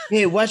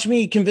 Hey, watch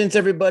me convince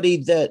everybody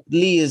that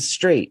Lee is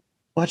straight.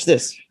 Watch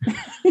this.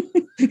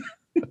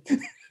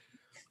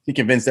 He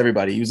convinced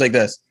everybody. He was like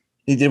this.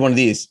 He did one of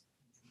these.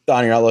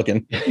 Don, you're not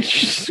looking.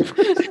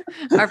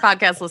 Our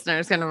podcast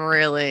listeners can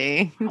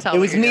really tell. It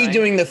what was you're me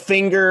doing the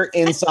finger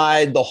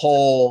inside the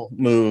whole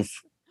move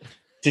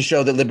to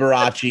show that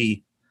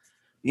Liberace,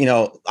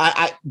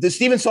 the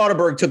Steven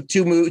Soderbergh took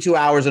 2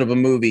 hours out of a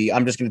movie.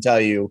 I'm just going to tell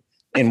you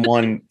in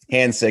one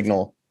hand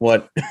signal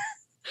what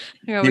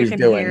Yeah, he we was can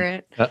doing. hear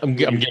it. I'm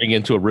getting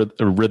into a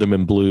rhythm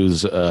and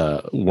blues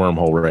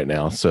wormhole right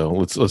now. So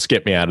let's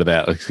get me out of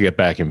that. Let's get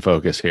back in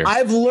focus here.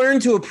 I've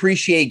learned to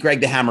appreciate Greg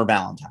the Hammer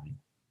Valentine.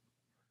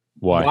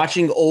 Why?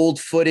 Watching old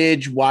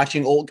footage, you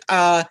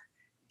know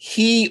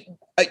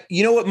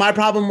what my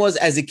problem was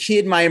as a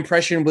kid? My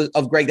impression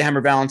of Greg the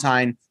Hammer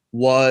Valentine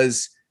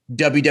was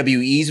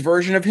WWE's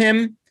version of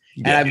him.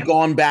 And I've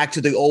gone back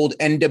to the old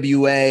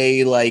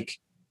NWA, like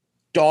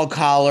dog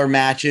collar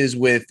matches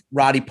with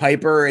Roddy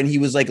Piper. And he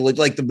was like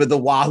the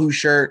Wahoo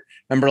shirt.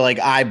 Remember, like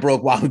I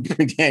broke Wahoo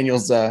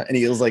McDaniel's and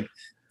he was like,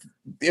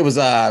 it was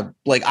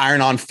like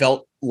iron on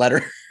felt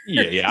letter.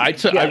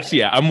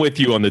 I'm with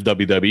you on the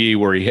WWE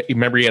where he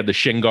had the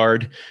shin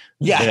guard.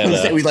 Yeah, And,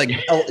 it was like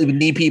it would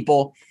knee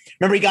people.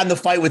 Remember, he got in the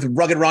fight with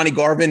rugged Ronnie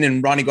Garvin,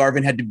 and Ronnie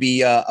Garvin had to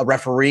be a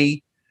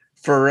referee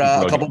for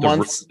a couple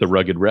months. The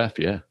rugged ref,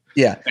 yeah.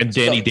 Yeah, And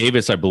Danny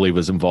Davis, I believe,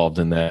 was involved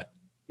in that.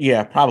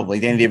 Yeah, probably.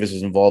 Danny Davis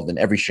was involved in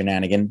every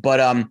shenanigan.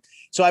 But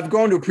so I've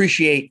grown to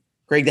appreciate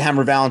Greg the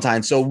Hammer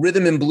Valentine. So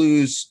Rhythm and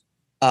Blues,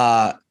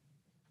 a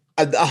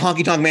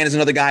Honky Tonk Man is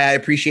another guy I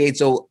appreciate.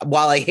 So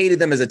while I hated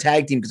them as a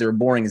tag team because they were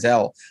boring as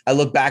hell, I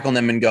look back on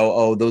them and go,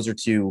 oh, those are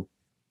two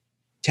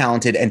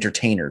talented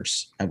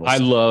entertainers. I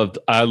loved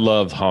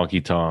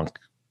Honky Tonk.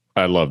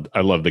 I love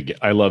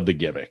the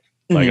gimmick.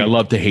 Like I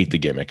love to hate the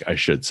gimmick, I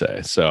should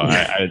say. So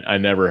I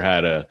never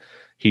had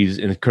he's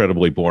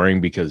incredibly boring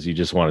because you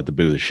just wanted to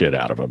boo the shit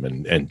out of him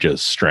and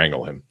just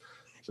strangle him.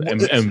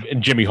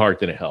 And Jimmy Hart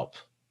didn't help.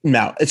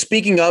 Now,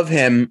 speaking of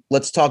him,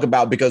 let's talk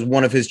about, because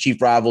one of his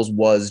chief rivals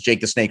was Jake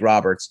the Snake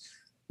Roberts.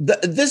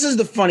 This is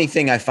the funny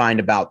thing I find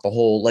about the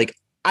whole, like,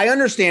 I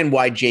understand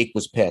why Jake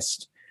was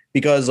pissed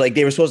because like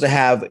they were supposed to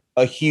have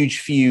a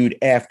huge feud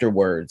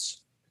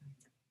afterwards.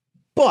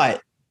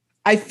 But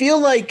I feel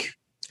like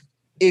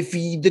if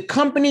the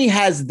company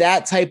has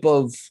that type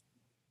of,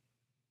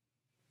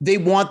 they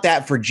want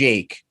that for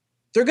Jake,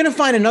 they're going to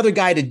find another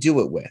guy to do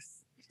it with.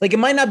 Like, it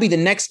might not be the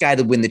next guy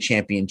to win the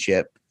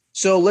championship.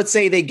 So let's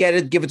say they give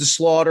it to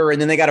Slaughter, and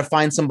then they got to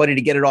find somebody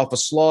to get it off of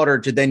Slaughter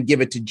to then give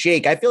it to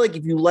Jake. I feel like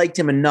if you liked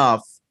him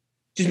enough,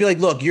 just be like,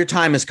 look, your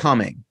time is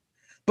coming.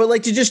 But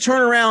like to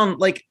turn around,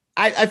 like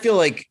I feel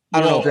like I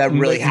don't know if that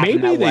really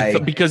happened that way.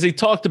 Because they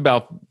talked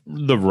about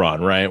the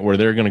run, right? Where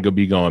they're going to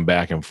be going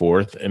back and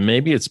forth. And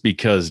maybe it's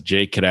because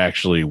Jake could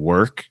actually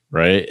work,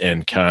 right?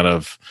 And kind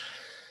of,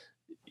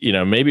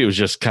 maybe it was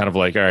just kind of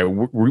like, all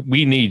right,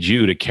 we need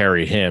you to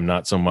carry him,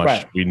 not so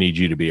much we need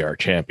you to be our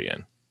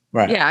champion.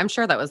 Right. Yeah, I'm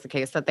sure that was the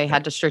case, that they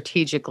had to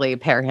strategically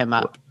pair him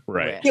up.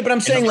 Right. Yeah, but I'm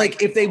saying, like,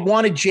 if they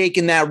wanted Jake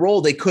in that role,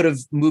 they could have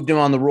moved him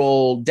on the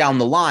role down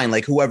the line,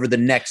 like whoever the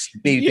next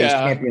babyface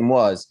champion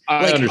was.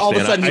 I like, understand. all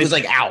of a sudden, he was,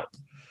 like, out.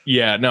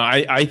 Yeah, no,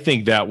 I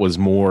think that was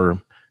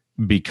more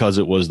because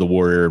it was the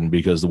Warrior and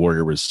because the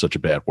Warrior was such a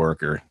bad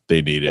worker.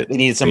 They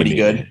needed somebody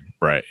good.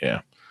 Right,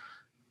 yeah.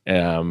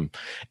 And,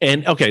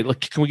 okay, look,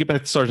 can we get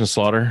back to Sergeant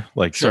Slaughter?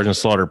 Like, sure. Sergeant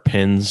Slaughter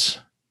pins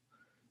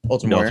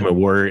Ultimate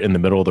Warrior in the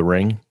middle of the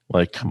ring.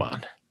 Like, come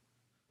on.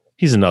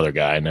 He's another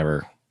guy I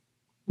never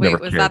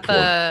was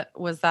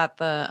that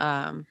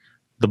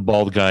the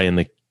bald guy in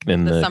the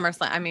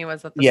SummerSlam? I mean,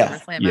 was it the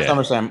SummerSlam? Yeah.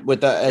 SummerSlam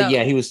with the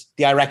he was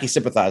the Iraqi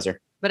sympathizer.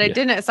 But I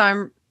didn't.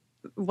 So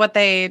what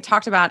they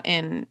talked about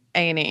in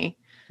A&E,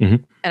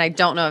 and I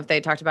don't know if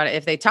they talked about it.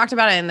 If they talked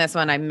about it in this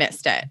one, I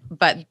missed it.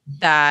 But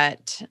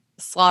that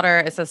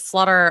it says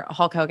Slaughter,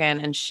 Hulk Hogan,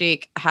 and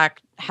Sheik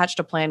hatched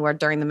a plan where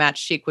during the match,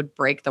 Sheik would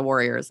break the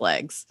Warrior's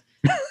legs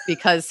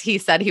because he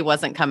said he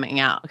wasn't coming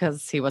out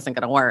because he wasn't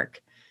going to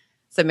work.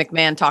 So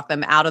McMahon talked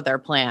them out of their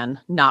plan,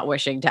 not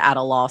wishing to add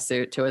a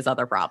lawsuit to his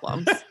other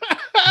problems.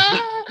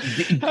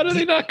 How do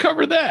they not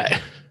cover that?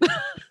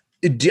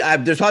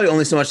 There's probably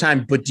only so much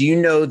time, but do you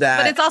know that?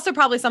 But it's also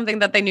probably something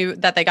that they knew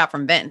that they got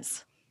from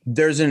Vince.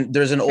 There's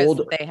an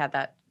old. They had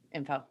that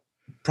info.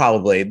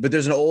 Probably, but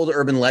there's an old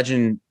urban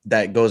legend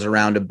that goes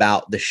around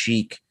about the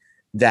Sheik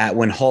that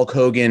when Hulk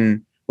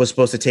Hogan was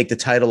supposed to take the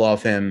title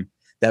off him,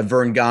 that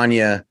Vern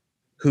Gagne,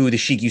 who the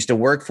Sheik used to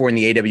work for in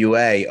the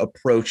AWA,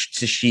 approached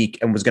to Sheik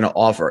and was going to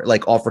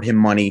offered him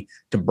money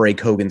to break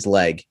Hogan's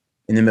leg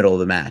in the middle of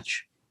the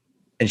match,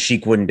 and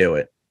Sheik wouldn't do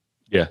it.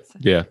 Yeah.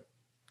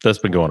 That's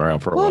been going around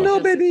for a while. Oh no,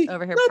 baby! No,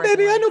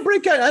 baby! I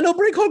know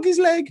break Hogan's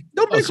leg.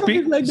 Don't break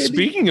Hogan's leg, baby.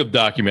 Speaking of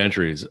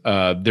documentaries,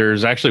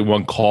 there's actually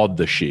one called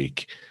The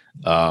Sheik.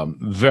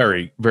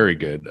 Very, very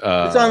good.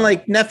 It's on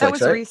like Netflix. That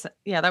was recent.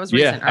 Yeah, that was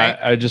recent. Right?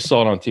 I just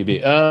saw it on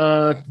TV.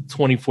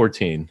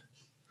 2014.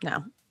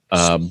 No.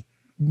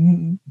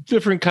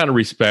 Different kind of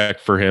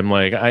respect for him.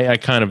 Like I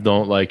kind of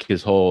don't like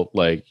his whole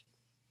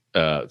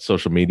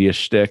social media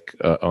shtick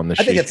on the.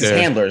 I think it's his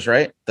handlers,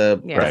 right?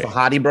 The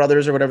Fahadi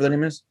brothers or whatever their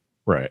name is.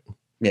 Right.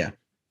 Yeah.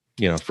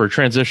 For a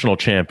transitional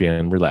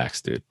champion,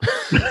 relax, dude.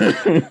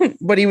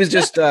 But he was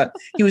just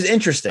he was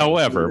interesting.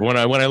 However, when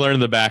I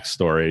learned the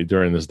backstory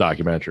during this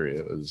documentary,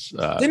 it was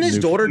didn't his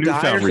daughter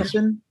die or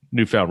something?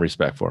 Newfound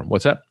respect for him.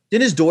 What's that?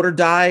 Didn't his daughter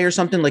die or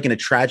something, like in a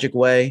tragic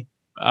way?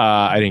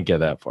 I didn't get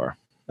that far.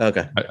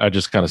 Okay. I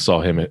just kind of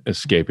saw him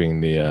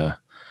escaping the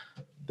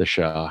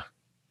Shah.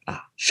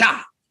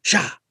 Shah.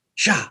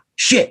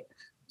 Shit.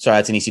 Sorry,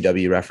 that's an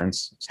ECW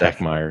reference.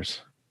 Stack Myers.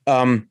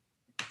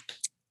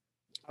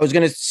 I was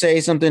going to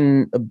say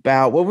something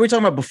about what were we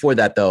talking about before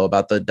that, though,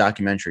 about the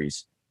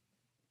documentaries?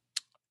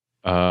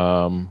 A&E?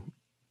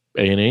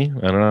 I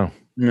don't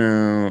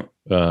know.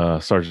 No.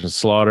 Sergeant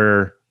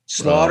Slaughter.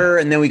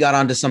 And then we got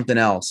onto something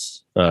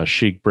else.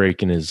 Sheik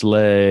breaking his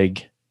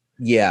leg.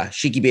 Yeah,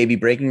 Sheiky Baby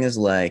breaking his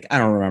leg. I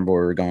don't remember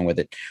where we were going with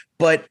it.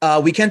 But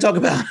we can talk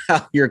about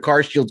how your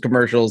Car Shield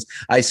commercials,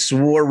 I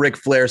swore Ric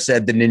Flair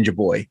said the Ninja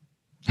Boy.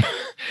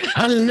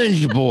 I'm the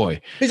Ninja Boy.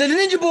 He said the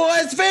Ninja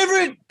Boy's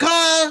favorite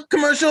car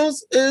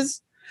commercials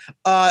is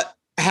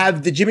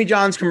have the Jimmy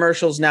John's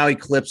commercials now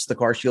eclipsed the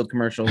Car Shield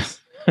commercials.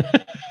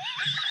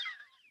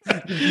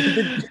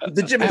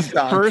 the Jimmy John's.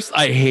 At first,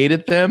 I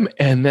hated them,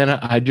 and then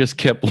I just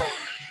kept.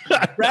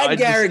 Brad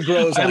Garrett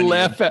grows. I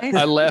laugh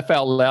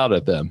out loud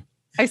at them.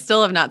 I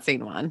still have not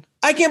seen one.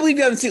 I can't believe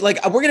you haven't seen.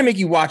 Like, we're gonna make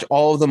you watch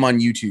all of them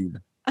on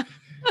YouTube.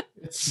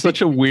 It's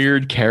such a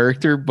weird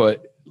character,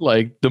 but.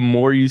 Like the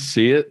more you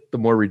see it, the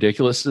more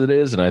ridiculous it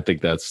is, and I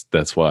think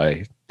that's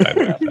why I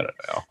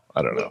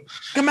don't know.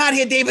 Come out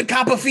here, David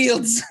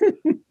Copperfields.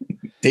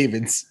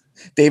 David's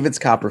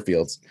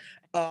Copperfields.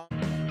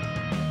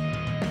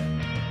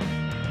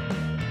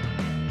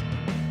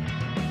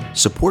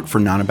 Support for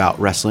Not About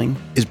Wrestling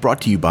is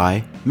brought to you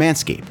by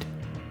Manscaped.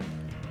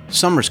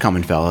 Summer's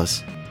coming,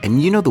 fellas,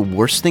 and you know the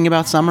worst thing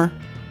about summer?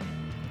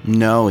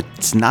 No,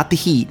 it's not the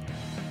heat.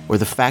 Or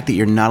the fact that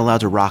you're not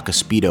allowed to rock a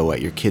Speedo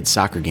at your kid's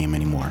soccer game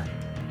anymore.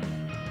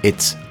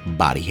 It's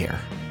body hair.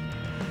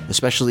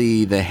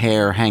 Especially the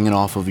hair hanging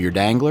off of your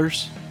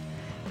danglers.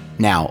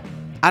 Now,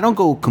 I don't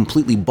go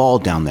completely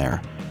bald down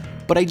there,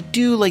 but I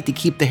do like to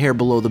keep the hair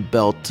below the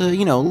belt, a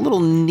little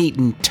neat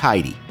and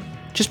tidy.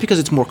 Just because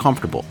it's more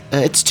comfortable.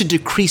 It's to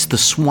decrease the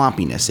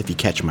swampiness, if you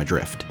catch my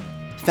drift.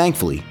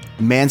 Thankfully,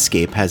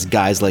 Manscaped has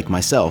guys like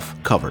myself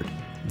covered.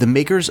 The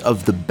makers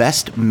of the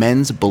best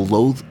men's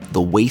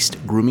below-the-waist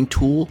grooming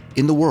tool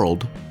in the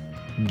world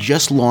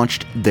just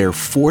launched their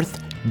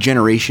 4th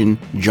generation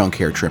junk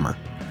hair trimmer,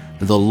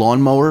 the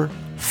Lawnmower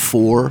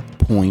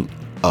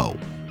 4.0.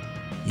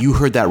 You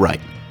heard that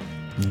right,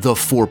 the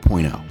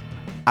 4.0.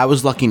 I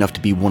was lucky enough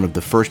to be one of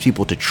the first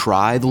people to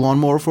try the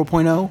Lawnmower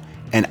 4.0,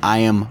 and I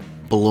am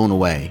blown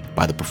away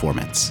by the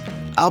performance.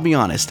 I'll be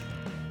honest,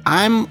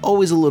 I'm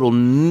always a little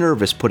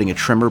nervous putting a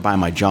trimmer by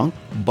my junk,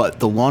 but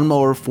the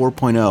Lawnmower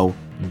 4.0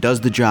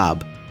 does the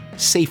job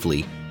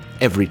safely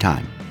every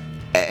time.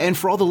 And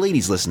for all the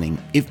ladies listening,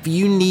 if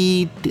you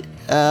need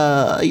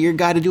your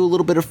guy to do a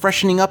little bit of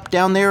freshening up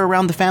down there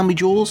around the family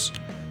jewels,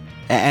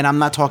 and I'm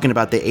not talking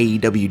about the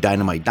AEW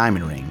Dynamite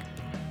Diamond Ring,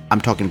 I'm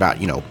talking about,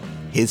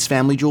 his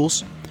family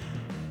jewels,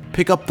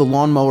 pick up the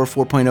Lawnmower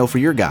 4.0 for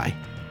your guy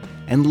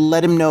and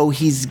let him know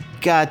he's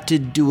got to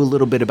do a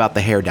little bit about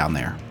the hair down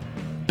there.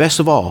 Best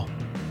of all,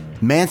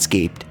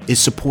 Manscaped is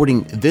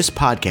supporting this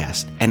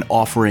podcast and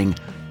offering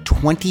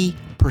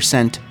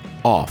 20%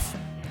 off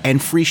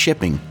and free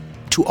shipping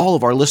to all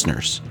of our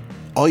listeners.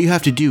 All you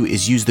have to do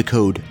is use the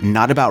code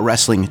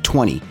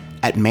NOTABOUTWRESTLING20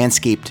 at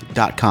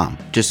manscaped.com.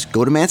 Just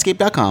go to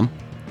manscaped.com,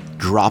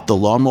 drop the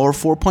Lawnmower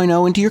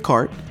 4.0 into your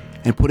cart,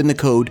 and put in the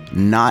code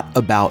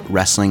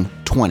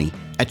NOTABOUTWRESTLING20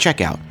 at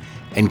checkout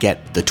and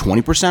get the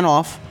 20%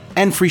 off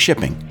and free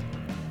shipping.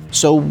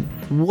 So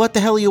what the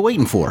hell are you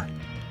waiting for?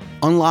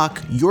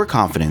 Unlock your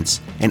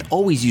confidence and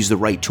always use the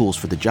right tools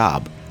for the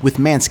job with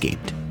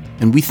Manscaped.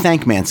 And we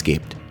thank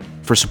Manscaped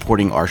for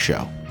supporting our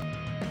show.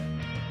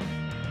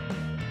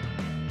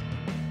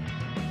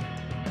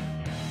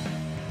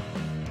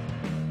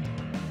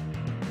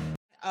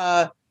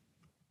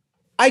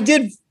 I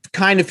did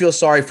kind of feel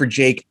sorry for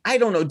Jake. I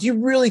don't know. Do you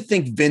really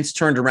think Vince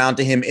turned around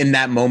to him in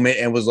that moment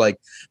and was like,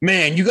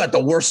 man, you got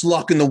the worst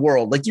luck in the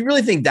world? Like, do you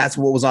really think that's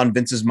what was on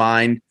Vince's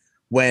mind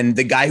when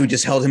the guy who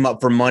just held him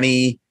up for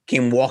money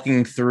came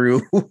walking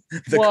through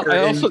the curtain?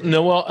 I also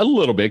know a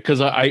little bit,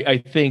 because I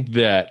think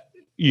that,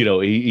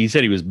 he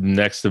said he was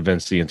next to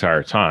Vince the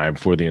entire time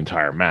for the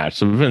entire match.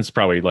 So Vince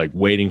probably like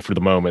waiting for the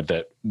moment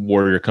that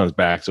Warrior comes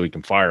back so he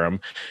can fire him.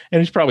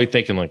 And he's probably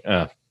thinking like,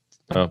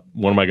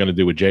 what am I going to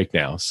do with Jake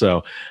now?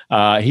 So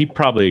he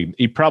probably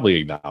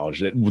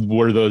acknowledged it.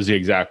 Were those the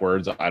exact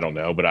words? I don't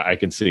know, but I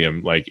can see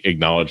him like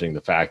acknowledging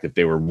the fact that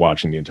they were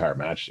watching the entire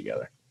match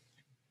together.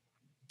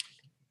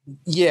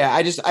 Yeah,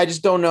 I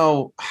just don't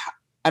know.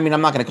 I mean, I'm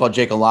not going to call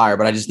Jake a liar,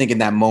 but I just think in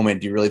that moment,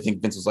 do you really think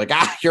Vince was like,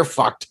 you're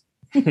fucked?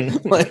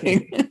 Like,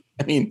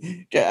 I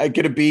mean,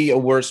 could it be a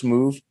worse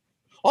move?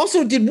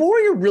 Also, did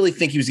Warrior really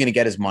think he was going to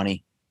get his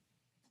money?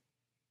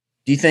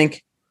 Do you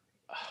think?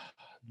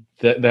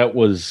 That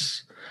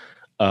was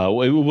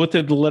what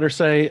did the letter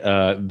say?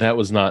 That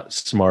was not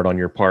smart on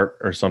your part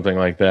or something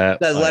like that.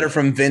 That letter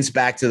from Vince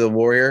back to the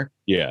Warrior.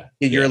 Yeah.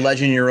 You're a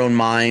legend in your own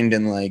mind,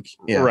 and like,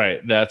 yeah.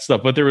 Right. That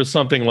stuff. But there was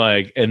something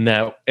like, and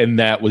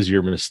that was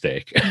your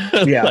mistake.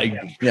 Yeah. Like,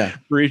 yeah.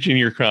 Breaching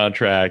your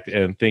contract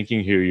and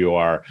thinking who you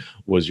are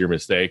was your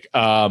mistake.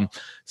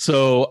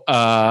 So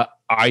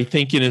I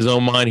think in his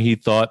own mind, he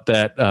thought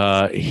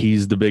that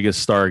he's the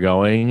biggest star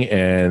going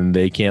and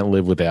they can't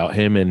live without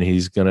him, and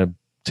he's going to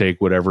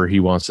take whatever he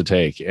wants to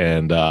take.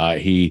 And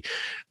he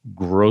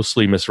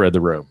grossly misread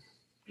the room.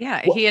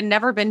 Yeah. He had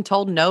never been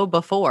told no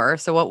before.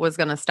 So what was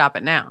going to stop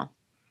it now?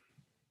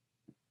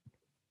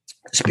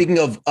 Speaking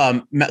of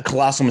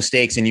colossal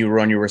mistakes, and you were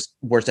on your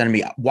worst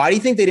enemy, why do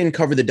you think they didn't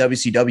cover the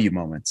WCW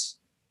moments?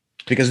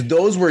 Because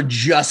those were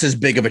just as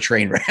big of a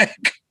train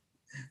wreck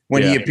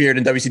when he appeared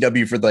in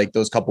WCW for like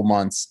those couple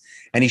months.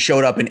 And he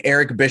showed up, and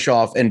Eric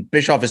Bischoff, and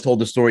Bischoff has told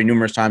the story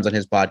numerous times on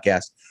his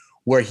podcast,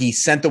 where he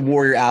sent the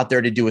Warrior out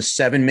there to do a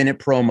 7-minute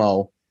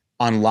promo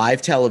on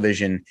live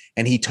television,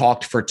 and he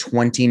talked for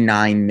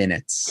 29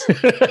 minutes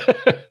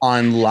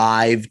on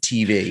live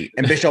TV.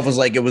 And Bischoff was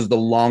like, it was the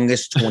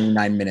longest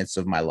 29 minutes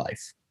of my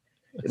life.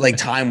 Like,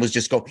 time was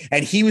just going.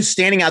 And he was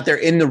standing out there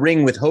in the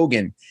ring with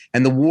Hogan,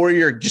 and the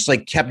Warrior just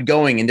like kept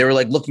going, and they were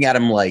like looking at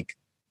him like,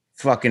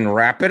 fucking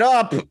wrap it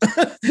up.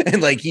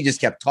 And like, he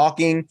just kept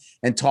talking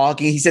and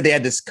talking. He said they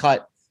had this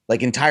cut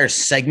like entire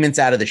segments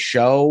out of the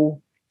show.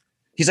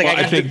 He's like,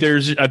 well,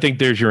 I think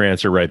there's your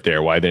answer right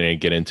there. Why they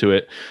didn't get into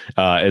it.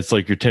 It's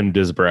like your Tim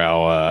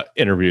Disbrow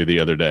interview the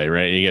other day,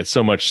 right? You get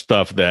so much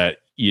stuff that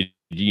you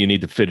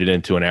need to fit it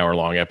into an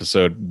hour-long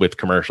episode with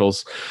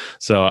commercials.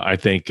 So I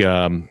think,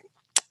 I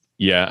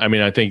mean,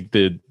 I think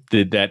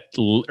that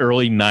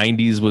early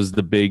 '90s was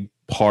the big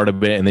part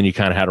of it, and then you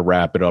kind of had to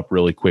wrap it up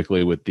really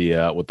quickly with the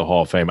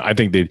Hall of Fame. I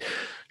think they,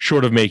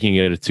 short of making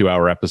it a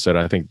 2-hour episode,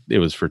 I think it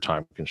was for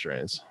time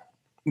constraints.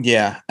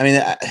 Yeah, I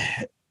mean,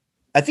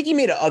 I think he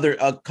made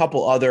a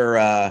couple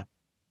other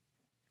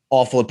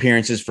awful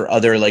appearances for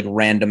other like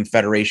random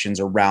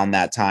federations around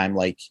that time.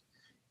 Like,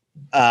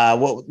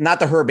 not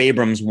the Herb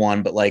Abrams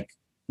one, but like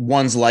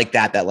ones like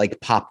that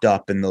like popped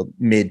up in the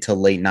mid to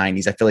late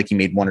 '90s. I feel like he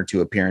made 1 or 2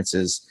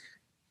 appearances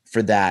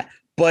for that.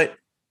 But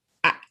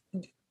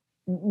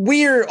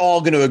we're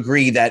all going to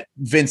agree that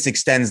Vince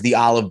extends the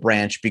olive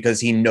branch because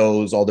he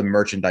knows all the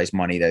merchandise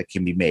money that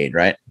can be made,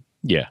 right?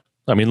 Yeah.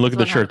 I mean, look at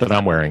the shirt that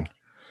I'm wearing.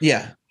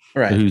 Yeah.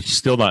 Right. Who's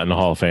still not in the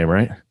Hall of Fame,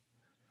 right?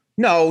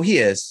 No, he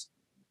is.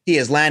 He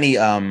is. Lanny.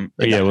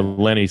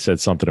 Lenny said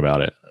something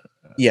about it.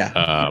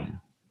 Yeah.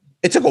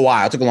 It took a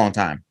while. It took a long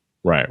time.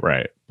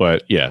 Right.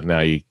 But yeah, now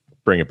you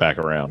bring it back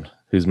around.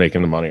 Who's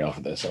making the money off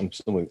of this?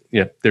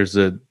 There's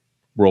a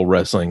World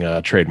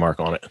Wrestling trademark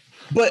on it.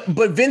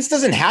 But Vince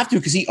doesn't have to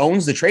because he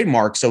owns the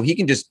trademark, so he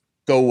can just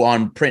go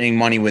on printing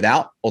money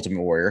without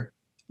Ultimate Warrior.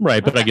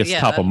 Right, but I Okay, guess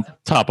yeah,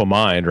 top of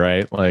mind,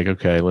 right? Like,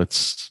 okay,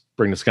 let's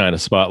bring this guy in a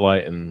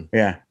spotlight and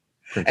Yeah.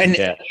 print some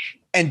cash.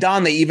 And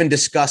Don, they even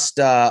discussed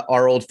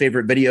our old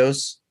favorite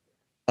videos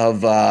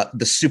of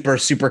the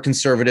super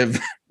conservative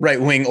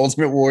right wing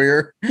Ultimate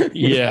Warrior.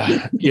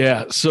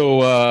 Yeah.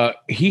 So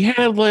he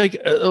had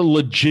like a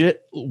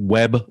legit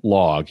web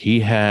log. He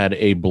had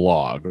a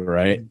blog,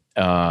 right?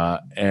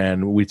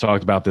 And we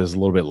talked about this a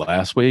little bit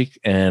last week,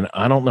 and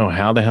I don't know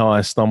how the hell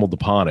I stumbled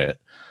upon it,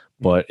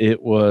 but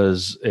it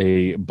was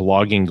a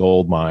blogging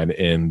goldmine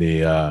in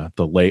the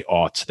late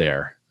aughts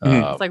there.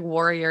 It's like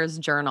Warrior's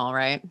Journal,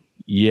 right?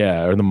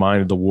 Yeah, or the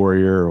Mind of the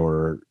Warrior,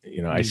 or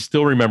I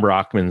still remember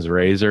Occam's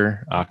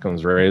Razor.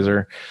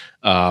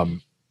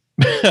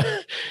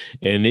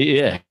 And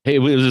yeah, it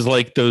was just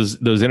like those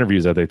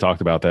interviews that they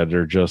talked about that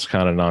are just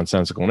kind of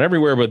nonsensical and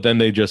everywhere, but then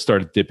they just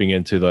started dipping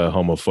into the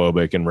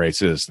homophobic and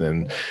racist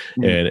and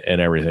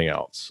everything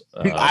else.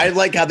 I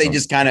like how they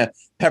just kind of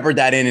peppered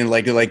that in and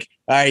like, all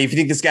right, if you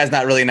think this guy's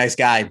not really a nice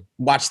guy,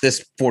 watch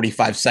this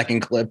 45-second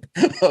clip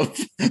of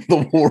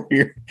the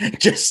Warrior.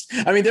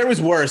 There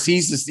was worse. He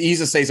used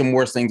to say some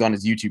worse things on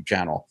his YouTube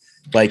channel.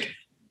 Like,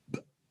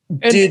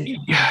 and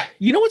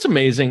you know what's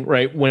amazing,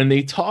 right? When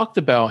they talked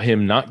about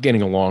him not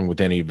getting along with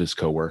any of his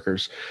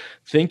coworkers,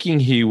 thinking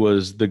he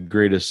was the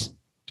greatest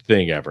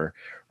thing ever,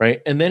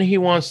 right? And then he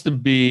wants to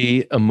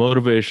be a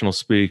motivational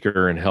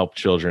speaker and help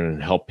children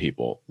and help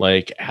people.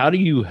 Like, how do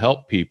you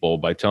help people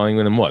by telling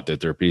them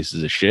that they're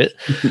pieces of shit?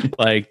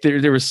 Like,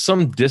 there was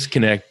some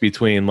disconnect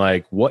between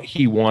like what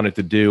he wanted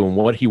to do and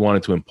what he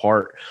wanted to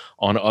impart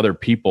on other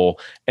people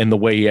and the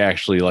way he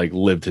actually like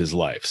lived his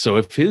life. So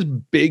if his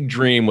big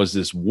dream was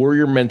this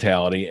warrior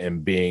mentality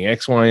and being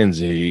X, Y, and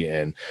Z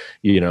and,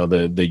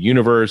 the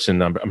universe,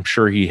 and I'm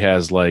sure he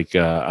has like,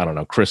 I don't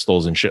know,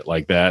 crystals and shit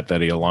like that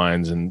he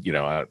aligns and,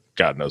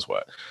 God knows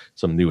what,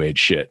 some new age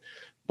shit.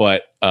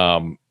 But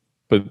then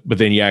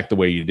you act the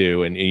way you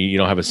do and you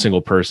don't have a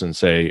single person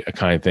say a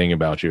kind thing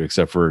about you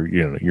except for,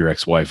 your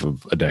ex-wife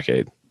of a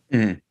decade.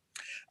 Mm-hmm.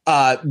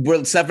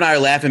 Steph and I are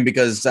laughing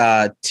because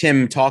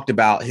Tim talked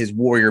about his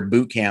Warrior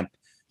boot camp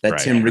that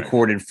Tim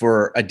recorded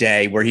for a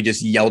day where he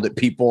just yelled at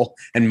people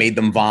and made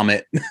them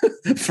vomit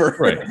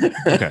for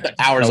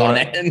hours on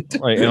end.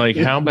 Like,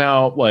 how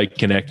about like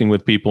connecting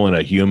with people in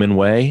a human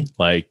way?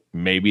 Like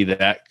maybe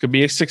that could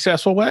be a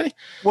successful way.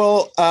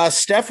 Well,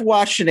 Steph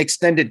watched an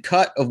extended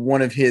cut of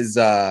one of his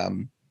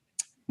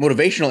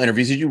motivational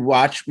interviews. Did you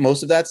watch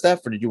most of that,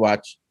 Steph, or did you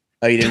watch?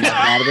 Oh, you didn't watch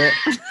a lot of it?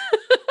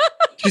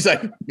 She's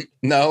like,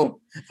 no,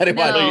 I didn't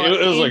watch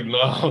it. It was like,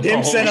 no.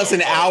 Tim sent us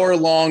an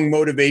hour-long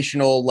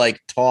motivational like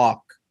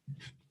talk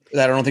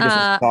that I don't think we're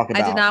supposed to talk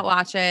about. I did not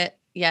watch it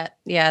yet.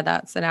 Yeah,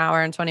 that's an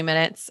hour and 20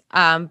 minutes.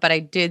 But I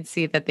did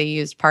see that they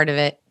used part of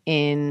it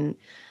in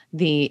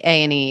the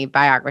A&E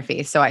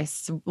biography. So I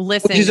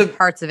listened to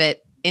parts of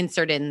it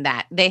inserted in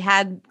that. They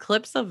had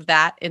clips of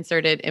that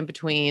inserted in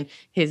between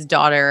his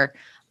daughter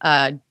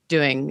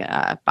doing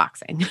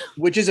boxing.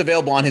 Which is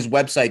available on his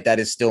website that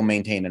is still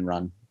maintained and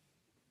run.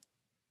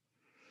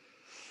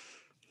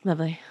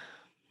 Lovely.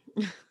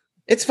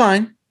 It's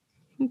fine.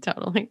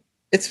 Totally.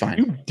 It's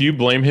fine. Do you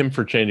blame him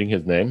for changing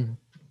his name?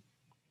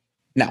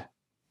 No.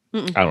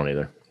 Mm-mm. I don't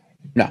either.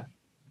 No.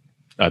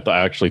 I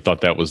actually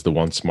thought that was the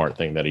one smart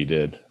thing that he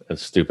did,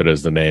 as stupid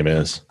as the name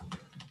is.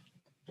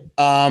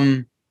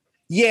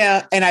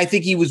 Yeah, and I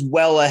think he was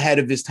well ahead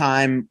of his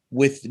time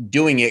with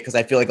doing it because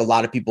I feel like a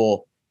lot of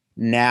people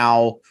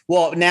now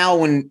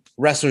when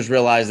wrestlers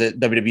realize that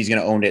WWE is going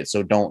to own it,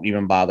 so don't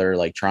even bother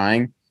like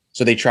trying.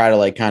 So they try to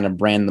like kind of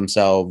brand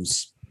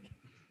themselves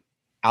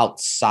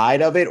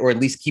outside of it, or at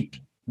least keep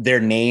their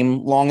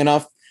name long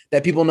enough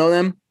that people know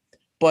them.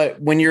 But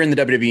when you're in the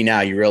WWE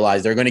now, you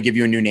realize they're going to give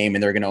you a new name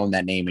and they're going to own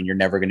that name and you're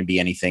never going to be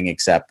anything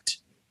except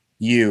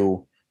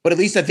you. But at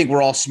least I think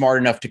we're all smart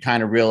enough to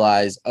kind of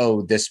realize,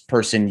 oh, this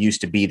person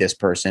used to be this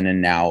person.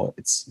 And now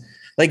it's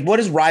like, what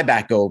does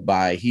Ryback go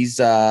by? He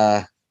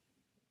still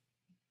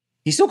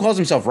calls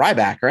himself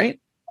Ryback, right?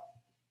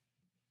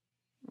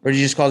 Or he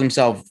just calls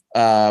himself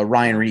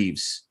Ryan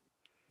Reeves?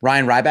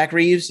 Ryan Ryback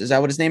Reeves? Is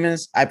that what his name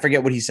is? I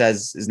forget what he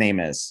says his name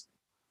is.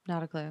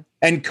 Not a clue.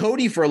 And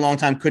Cody for a long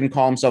time couldn't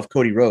call himself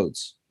Cody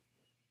Rhodes.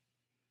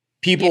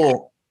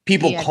 People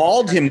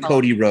called him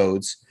Cody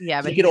Rhodes.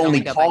 Yeah, but he could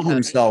only call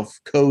himself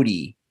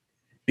Cody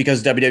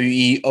because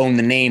WWE owned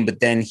the name, but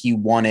then he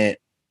won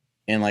it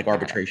in like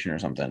arbitration or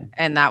something.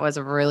 And that was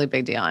a really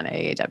big deal on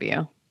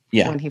AEW.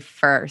 Yeah. When he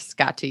first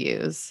got to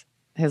use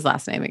his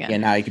last name again. Yeah,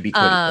 now he could be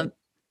Cody.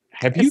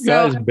 Have you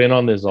guys been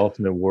on this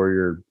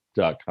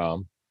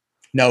ultimatewarrior.com?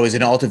 No, is it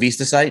an Alta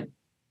Vista site?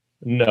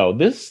 No,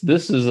 this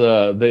is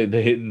they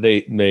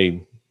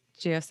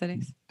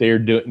GeoCities. They are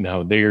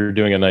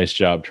doing a nice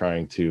job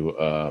trying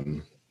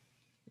to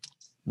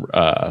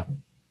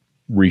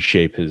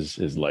reshape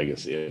his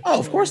legacy. Oh,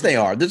 of course they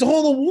are. There's a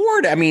whole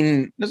award. I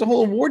mean, there's a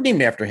whole award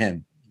named after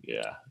him.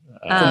 Yeah.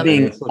 For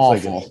being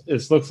awful.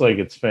 It looks like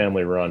it's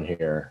family run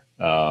here.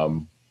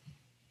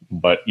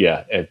 But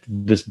yeah,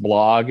 this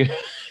blog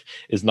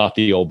is not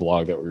the old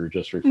blog that we were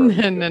just referring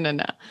to.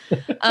 No.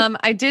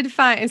 I did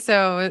find,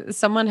 so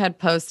someone had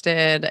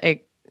posted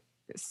a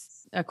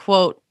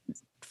quote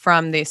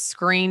from the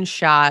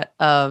screenshot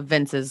of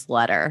Vince's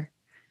letter.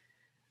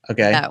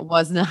 Okay. That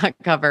was not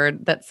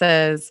covered, that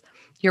says,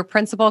 your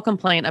principal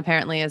complaint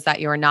apparently is that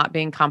you are not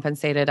being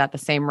compensated at the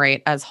same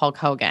rate as Hulk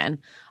Hogan.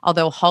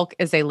 Although Hulk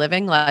is a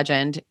living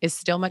legend, is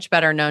still much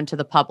better known to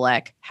the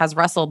public, has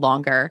wrestled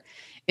longer,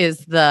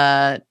 is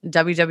the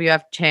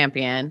WWF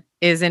champion,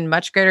 is in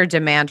much greater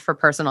demand for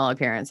personal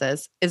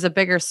appearances, is a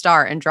bigger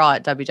star and draw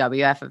at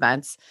WWF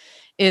events,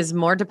 is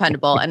more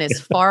dependable, and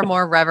is far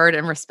more revered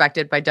and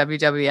respected by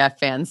WWF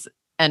fans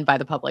and by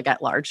the public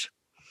at large.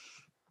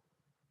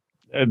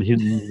 And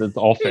that's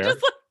all fair.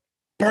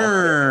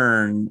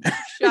 Burn.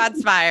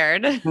 Shots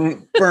fired.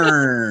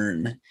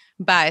 Burn.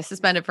 Bye.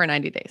 Suspended for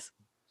 90 days.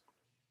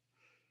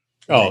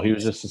 Oh, he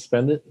was just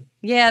suspended?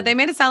 Yeah, they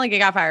made it sound like he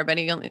got fired, but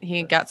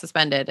he got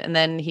suspended. And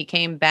then he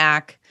came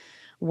back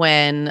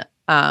when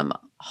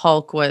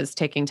Hulk was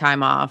taking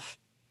time off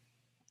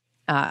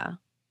and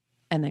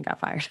then got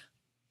fired.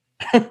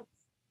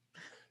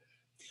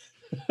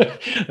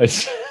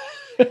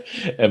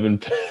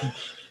 Evan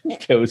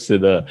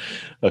posted a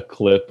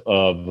clip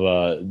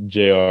of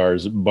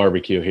JR's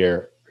barbecue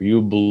here. Are you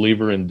a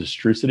believer in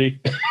Destrucity?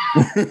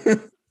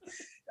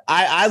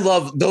 I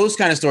love those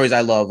kind of stories.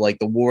 I love like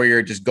the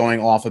Warrior just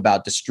going off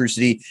about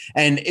Destrucity.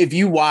 And if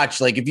you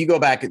watch, like if you go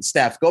back at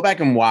Steph, go back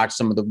and watch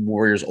some of the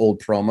Warrior's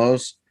old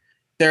promos.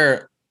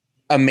 They're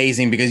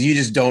amazing because you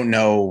just don't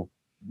know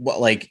what,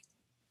 like,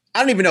 I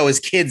don't even know as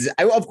kids.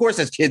 Of course,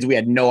 as kids, we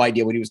had no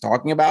idea what he was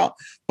talking about,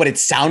 but it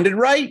sounded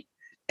right.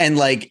 And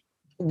like,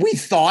 we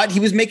thought he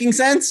was making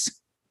sense,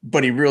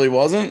 but he really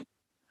wasn't.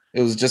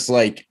 It was just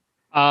like,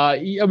 I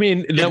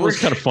mean, that was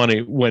kind of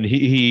funny when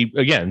he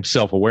again,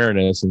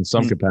 self-awareness in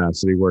some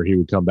capacity where he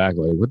would come back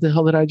like, what the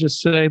hell did I just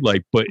say?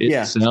 Like, but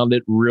it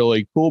sounded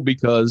really cool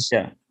because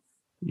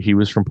he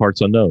was from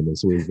parts unknown.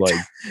 This was like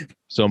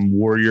some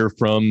warrior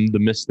from the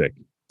Mystic.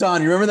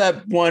 Don, you remember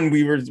that one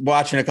we were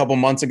watching a couple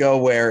months ago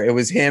where it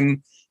was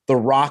him, the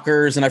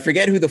Rockers, and I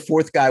forget who the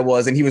fourth guy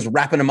was, and he was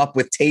wrapping them up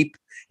with tape.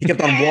 He kept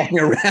on walking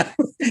around.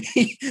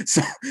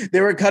 So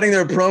they were cutting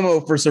their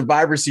promo for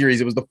Survivor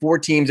Series. It was the 4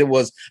 teams.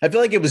 I feel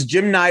like it was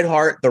Jim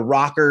Neidhart, the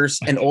Rockers,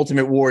 and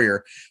Ultimate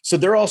Warrior. So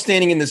they're all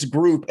standing in this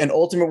group, and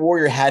Ultimate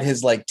Warrior had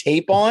his like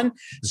tape on.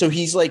 So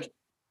he's like,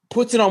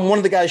 puts it on one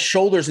of the guy's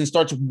shoulders and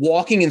starts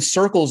walking in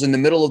circles in the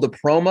middle of the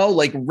promo,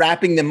 like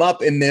wrapping them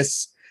up in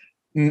this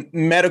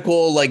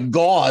medical like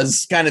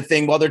gauze kind of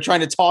thing while they're trying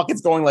to talk.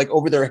 It's going like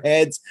over their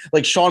heads.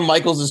 Like Shawn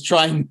Michaels is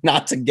trying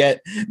not to get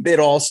it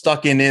all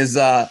stuck in his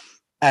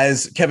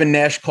as Kevin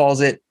Nash calls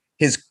it,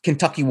 his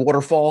Kentucky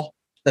waterfall.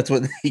 That's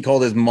what he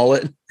called his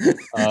mullet.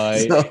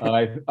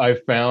 I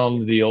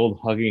found the old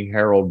Hugging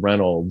Harold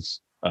Reynolds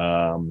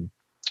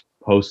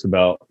post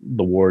about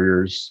the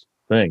Warriors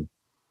thing.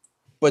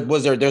 But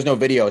there's no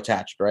video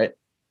attached, right?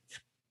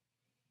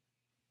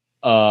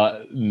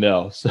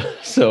 No.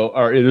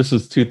 So this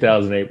was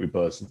 2008 we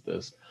posted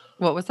this.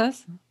 What was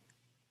this?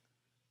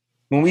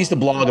 When we used to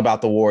blog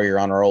about the Warrior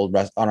on our old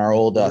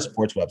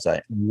sports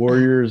website.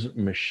 Warriors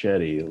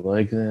Machete,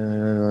 like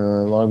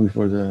long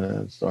before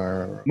the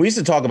star. We used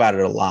to talk about it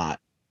a lot.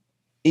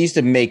 It used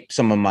to make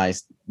some of my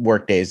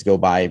work days go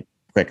by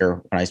quicker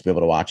when I used to be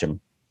able to watch them.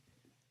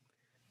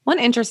 One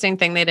interesting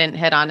thing they didn't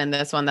hit on in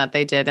this one that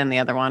they did in the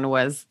other one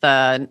was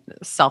the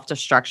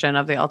self-destruction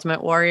of the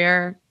Ultimate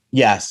Warrior.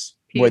 Yes,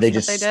 where they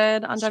just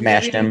did on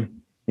smashed WWE.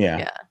 him.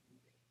 Yeah.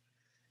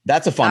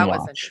 That's a fun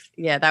watch.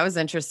 Yeah, that was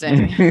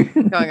interesting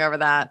going over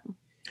that.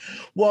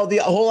 Well, the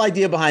whole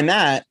idea behind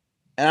that,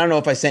 and I don't know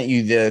if I sent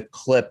you the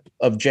clip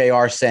of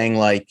JR saying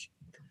like,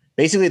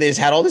 basically they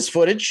just had all this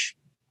footage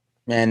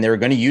and they were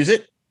going to use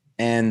it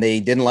and they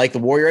didn't like the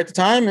Warrior at the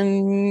time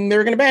and they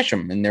were going to bash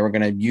him and they were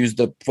going to use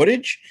the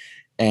footage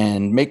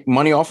and make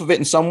money off of it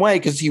in some way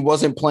because he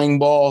wasn't playing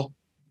ball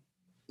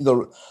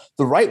the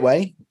right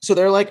way. So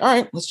they're like, all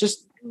right, let's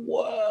just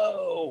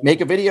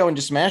make a video and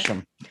just smash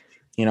him,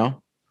 you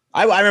know?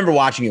 I remember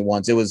watching it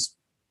once. It was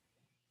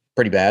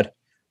pretty bad,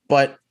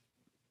 but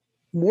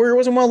Warrior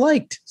wasn't well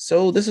liked.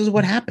 So this is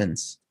what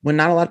happens when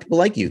not a lot of people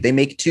like you. They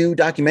make 2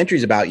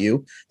 documentaries about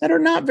you that are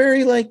not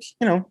very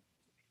not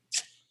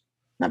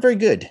very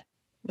good.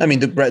 I mean,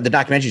 the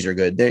documentaries are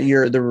good.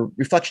 The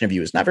reflection of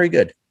you is not very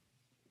good.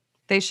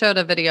 They showed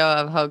a video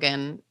of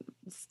Hogan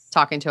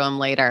talking to him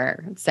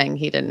later saying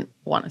he didn't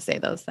want to say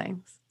those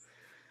things.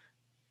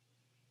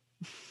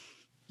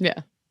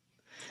 Yeah.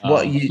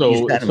 Well,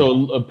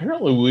 so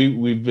apparently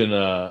we've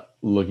been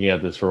looking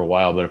at this for a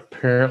while, but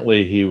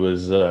apparently he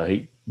was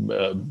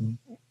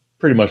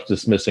pretty much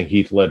dismissing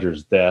Heath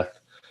Ledger's death.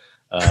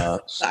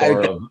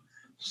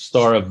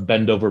 Star of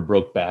Bend Over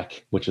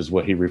Brokeback, which is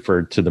what he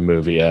referred to the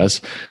movie as.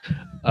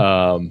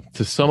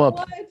 To sum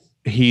up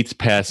Heath's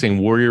passing,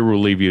 Warrior will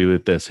leave you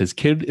with this: his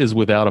kid is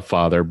without a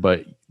father,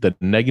 but the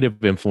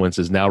negative influence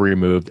is now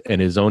removed,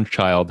 and his own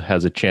child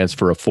has a chance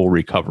for a full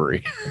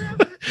recovery.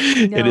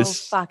 No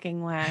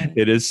fucking way.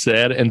 It is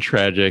sad and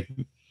tragic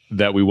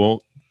that we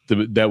won't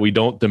that we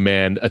don't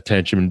demand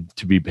attention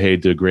to be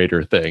paid to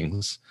greater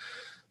things.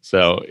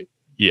 So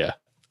yeah,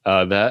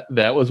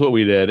 that was what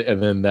we did,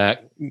 and then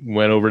that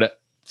went over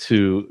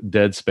to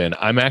Deadspin.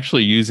 I'm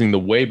actually using the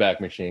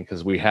Wayback Machine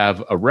because we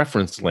have a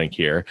reference link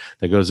here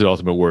that goes to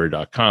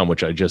ultimatewarrior.com,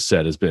 which I just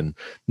said has been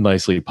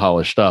nicely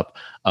polished up.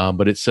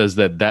 But it says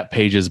that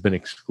page has been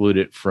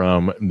excluded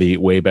from the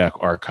Wayback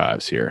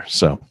archives here.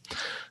 So,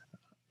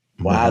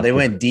 wow, they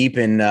went deep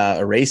in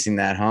erasing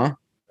that, huh?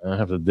 I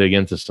have to dig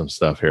into some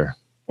stuff here.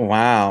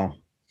 Wow.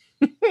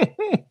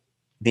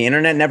 The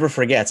internet never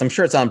forgets. I'm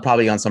sure it's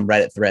probably on some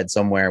Reddit thread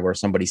somewhere where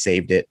somebody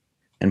saved it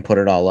and put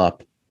it all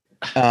up.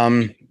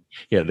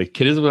 Yeah, the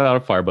kid is without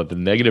a fire, but the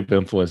negative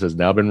influence has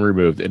now been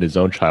removed and his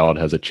own child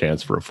has a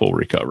chance for a full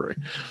recovery.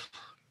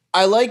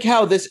 I like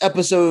how this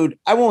episode,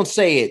 I won't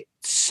say it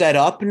set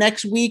up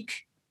next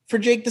week for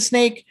Jake the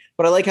Snake,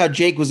 but I like how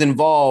Jake was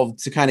involved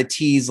to kind of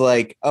tease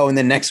like, oh, and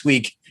then next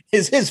week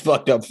is his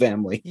fucked up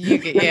family.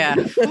 Yeah.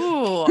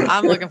 Ooh,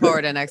 I'm looking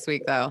forward to next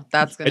week though.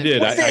 That's gonna. I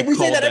did. I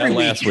called that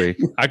last week.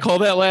 I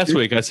called that last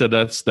week. I said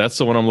that's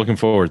the one I'm looking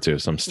forward to.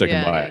 So I'm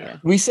sticking by it.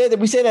 We say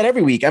that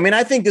every week. I mean,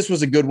 I think this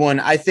was a good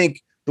one. I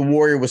think the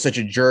Warrior was such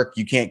a jerk.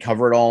 You can't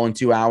cover it all in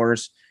 2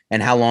 hours.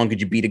 And how long could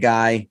you beat a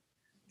guy?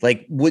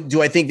 Like,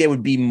 do I think they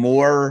would be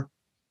more?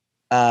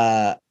 Do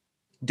I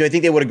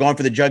think they would have gone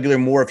for the jugular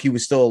more if he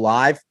was still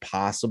alive?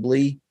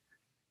 Possibly,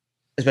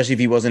 especially if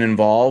he wasn't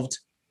involved.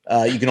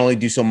 You can only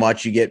do so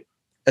much. You get,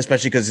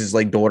 especially because his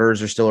like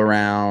daughters are still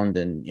around,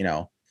 and you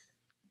know,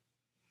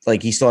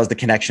 like he still has the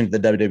connection to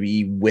the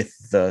WWE with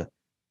the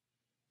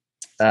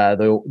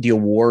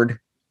award.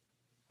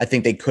 I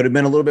think they could have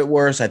been a little bit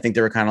worse. I think they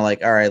were kind of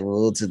like, all right,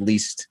 well, let's at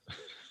least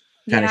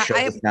kind of show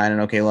this guy in an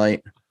okay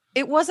light.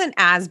 It wasn't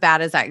as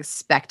bad as I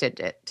expected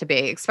it to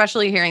be,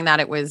 especially hearing that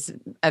it was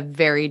a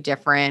very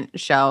different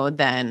show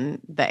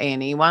than the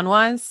A&E one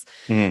was.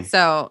 Mm-hmm.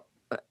 So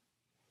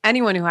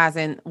anyone who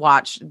hasn't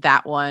watched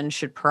that one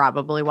should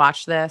probably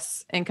watch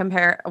this and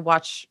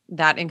watch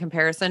that in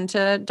comparison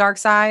to Dark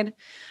Side,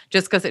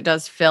 just because it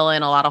does fill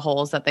in a lot of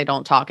holes that they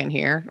don't talk in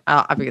here,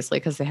 obviously,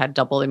 because they had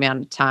double the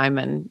amount of time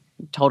and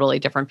totally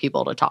different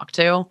people to talk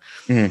to.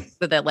 Mm-hmm.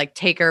 So that like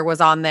Taker was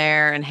on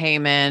there and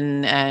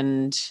Heyman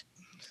and...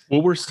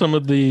 What were some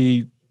of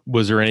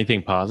was there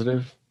anything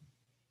positive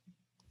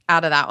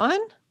out of that one?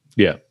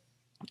 Yeah.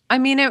 I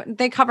mean,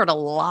 they covered a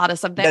lot of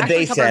stuff. They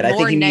actually covered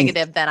more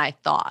negative than I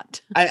thought.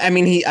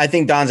 I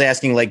think Don's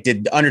asking, like,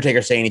 did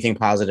Undertaker say anything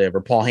positive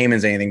or Paul Heyman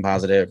say anything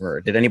positive,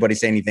 or did anybody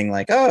say anything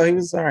like, oh, he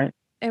was all right?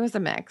 It was a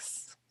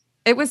mix.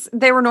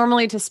 They were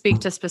normally to speak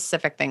to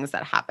specific things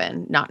that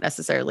happen, not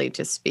necessarily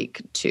to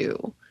speak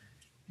to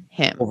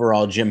him.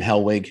 Overall, Jim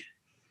Hellwig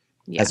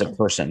as a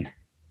person,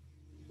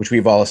 which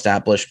we've all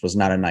established was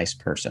not a nice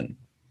person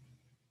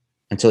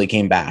until he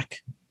came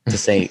back to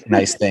say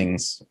nice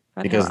things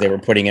because they were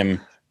putting him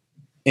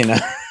in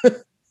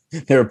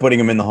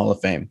the Hall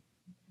of Fame.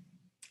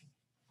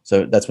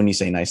 So that's when you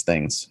say nice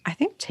things. I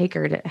think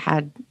Taker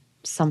had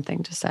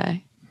something to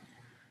say.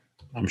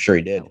 I'm sure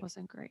he did. That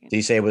wasn't great. Did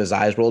he say it with his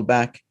eyes rolled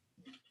back?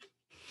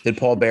 Did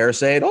Paul Bearer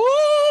say it?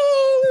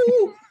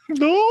 Oh, no,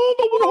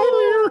 the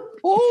Warrior,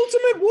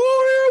 Ultimate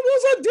Warrior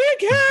was a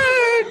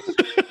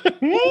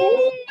dickhead.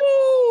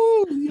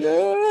 Oh,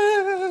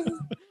 yeah.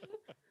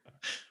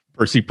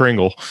 Percy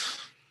Pringle.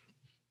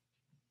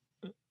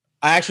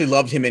 I actually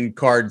loved him in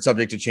Card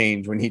Subject to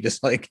Change when he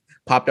just like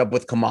popped up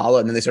with Kamala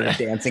and then they started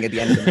dancing at the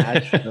end of the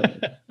match.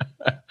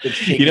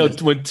 You know,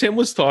 when Tim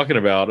was talking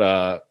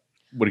about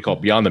what do you call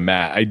it, Beyond the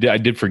Mat, I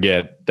did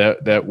forget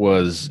that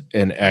was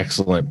an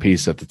excellent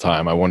piece at the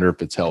time. I wonder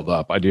if it's held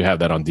up. I do have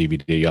that on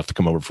DVD. You have to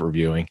come over for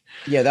reviewing.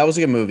 Yeah, that was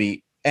a good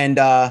movie. And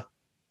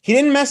he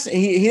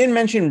didn't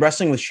mention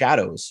Wrestling with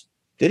Shadows,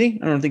 did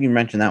he? I don't think he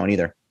mentioned that one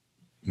either.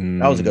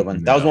 That was a good one.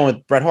 No. That was one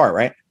with Bret Hart,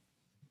 right?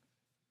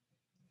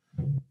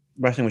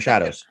 Wrestling with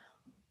Shadows,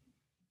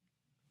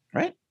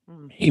 right?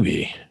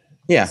 Maybe.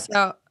 Yeah.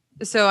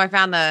 So I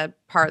found the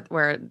part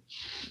where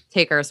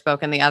Taker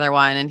spoke in the other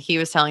one, and he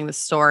was telling the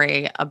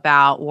story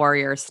about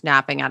Warrior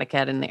snapping at a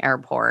kid in the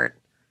airport,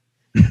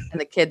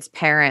 and the kid's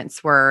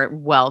parents were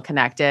well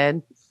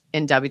connected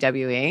in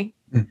WWE,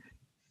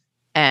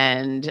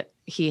 and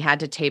he had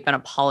to tape an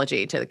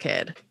apology to the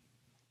kid.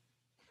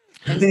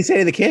 What did he say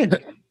to the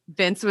kid?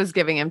 Vince was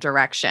giving him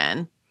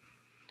direction.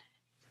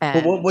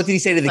 But what did he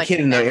say to the kid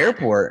in the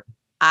airport?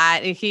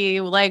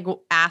 He like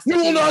asked. You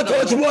will not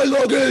touch my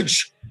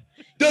luggage.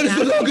 That is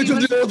the luggage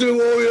of the Ultimate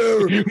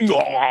Warrior.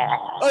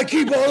 I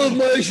keep all of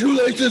my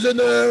shoelaces in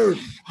there.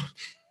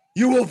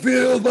 You will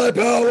feel my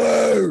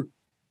power.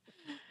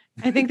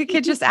 I think the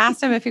kid just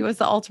asked him if he was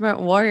the Ultimate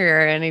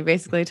Warrior, and he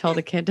basically told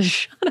the kid to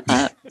shut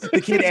up.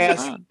 The kid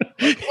asked,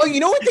 "Well, you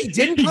know what they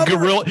didn't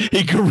cover?"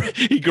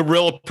 He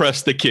gorilla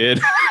pressed the kid.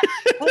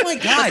 Oh my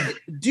God,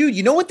 dude!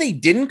 You know what they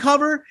didn't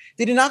cover?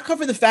 They did not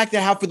cover the fact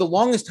that how for the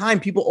longest time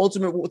people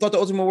thought the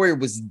Ultimate Warrior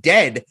was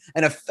dead,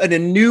 and a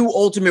new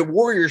Ultimate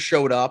Warrior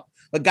showed up,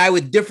 a guy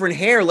with different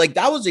hair. Like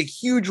that was a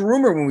huge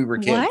rumor when we were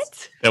kids.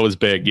 What? That was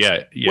big.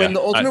 Yeah. When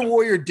the Ultimate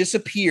Warrior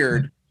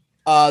disappeared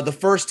the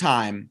first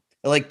time,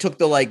 like took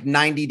the like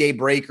 90-day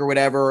break or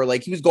whatever.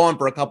 Like he was gone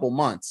for a couple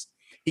months.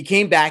 He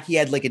came back. He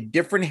had like a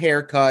different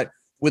haircut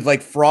with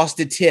like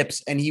frosted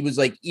tips, and he was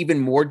like even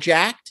more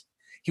jacked.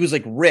 He was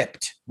like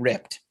ripped.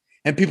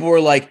 And people were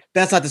like,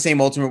 that's not the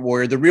same Ultimate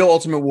Warrior. The real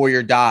Ultimate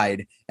Warrior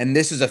died. And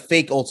this is a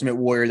fake Ultimate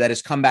Warrior that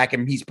has come back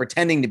and he's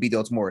pretending to be the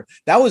Ultimate Warrior.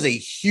 That was a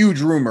huge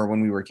rumor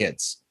when we were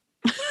kids.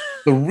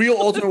 The real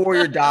Ultimate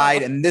Warrior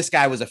died and this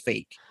guy was a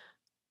fake.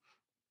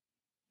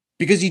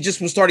 Because he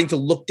just was starting to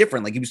look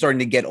different. Like he was starting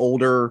to get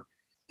older.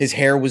 His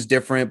hair was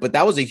different. But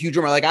that was a huge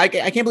rumor. Like I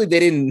can't believe they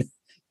didn't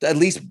at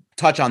least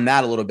touch on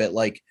that a little bit.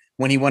 Like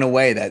when he went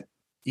away, that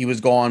he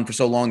was gone for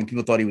so long that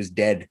people thought he was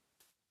dead.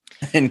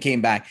 And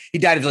came back. He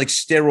died of like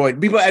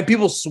steroid.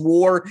 People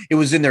swore it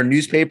was in their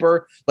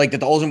newspaper, like that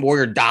the Ultimate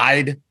Warrior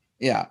died.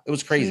 Yeah, it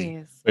was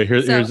crazy. Wait,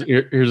 here's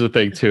the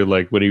thing too.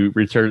 Like when he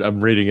returned, I'm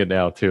reading it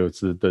now too.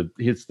 It's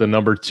the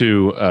number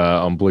 2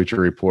 on Bleacher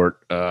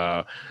Report.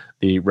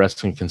 The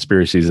wrestling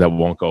conspiracies that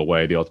won't go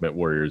away. The Ultimate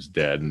Warrior is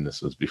dead, and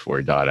this was before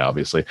he died,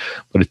 obviously.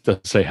 But it does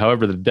say,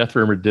 however, the death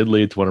rumor did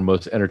lead to one of the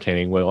most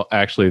entertaining, well,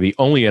 actually the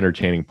only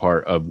entertaining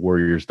part of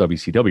Warrior's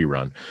WCW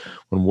run.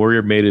 When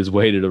Warrior made his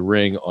way to the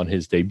ring on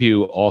his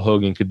debut, all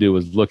Hogan could do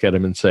was look at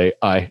him and say,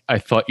 "I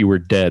thought you were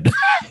dead."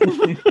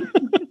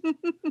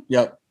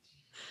 Yep.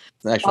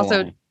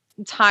 Also,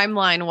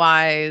 timeline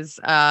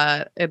wise,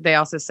 they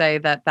also say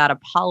that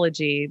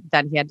apology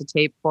that he had to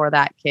tape for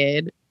that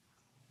kid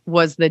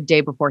was the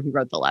day before he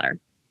wrote the letter.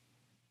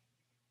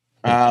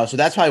 So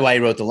that's probably why he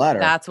wrote the letter.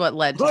 That's what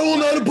led to I will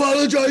not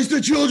apologize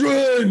to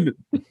children.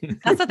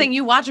 That's the thing.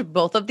 You watch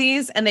both of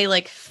these and they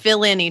like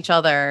fill in each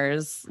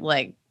other's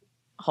like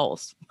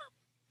holes.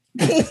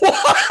 I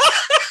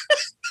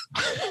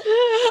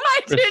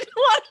didn't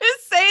want to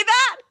say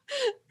that,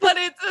 but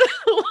it's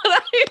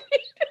what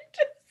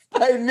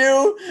I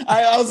knew.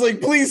 I was like,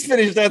 please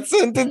finish that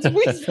sentence.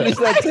 Please finish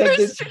that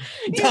sentence.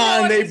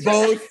 Don, they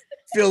both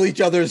fill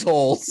each other's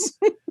holes.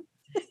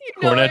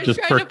 Cornette just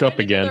perked up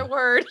again.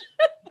 Word.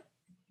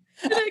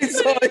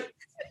 So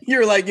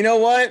you're like, you know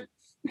what?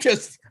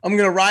 I'm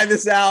gonna ride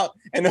this out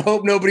and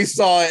hope nobody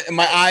saw it. And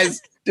my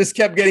eyes just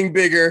kept getting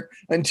bigger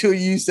until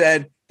you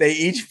said they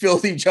each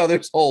filled each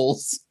other's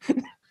holes.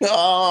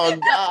 Oh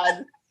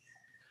God.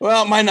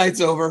 Well, my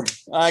night's over.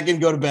 I can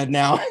go to bed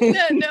now.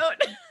 No.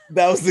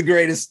 That was the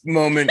greatest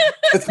moment.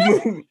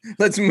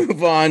 Let's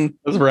move on.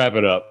 Let's wrap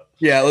it up.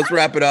 Yeah, let's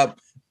wrap it up.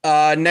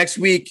 Next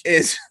week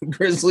is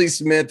Grizzly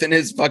Smith and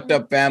his fucked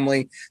up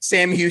family.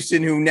 Sam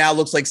Houston, who now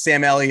looks like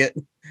Sam Elliott,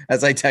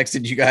 as I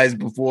texted you guys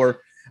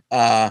before.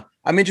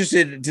 I'm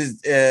interested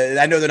to,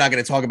 I know they're not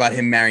going to talk about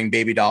him marrying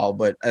Baby Doll,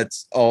 but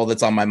that's all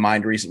that's on my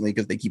mind recently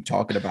because they keep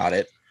talking about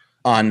it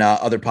on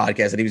other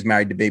podcasts that he was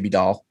married to Baby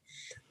Doll.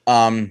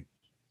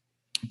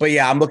 But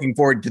yeah, I'm looking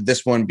forward to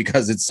this one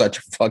because it's such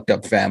a fucked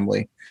up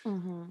family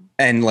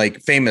and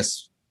like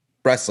famous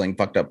wrestling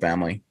fucked up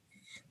family.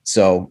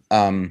 So,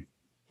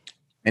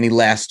 any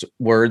last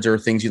words or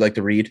things you'd like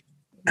to read?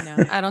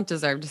 No, I don't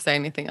deserve to say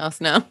anything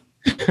else now.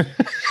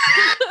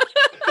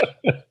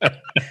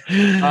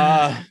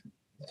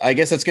 I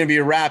guess that's going to be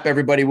a wrap,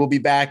 everybody. We'll be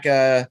back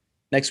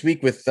next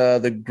week with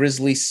the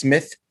Grizzly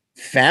Smith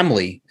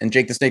family and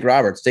Jake the Snake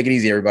Roberts. Take it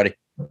easy, everybody.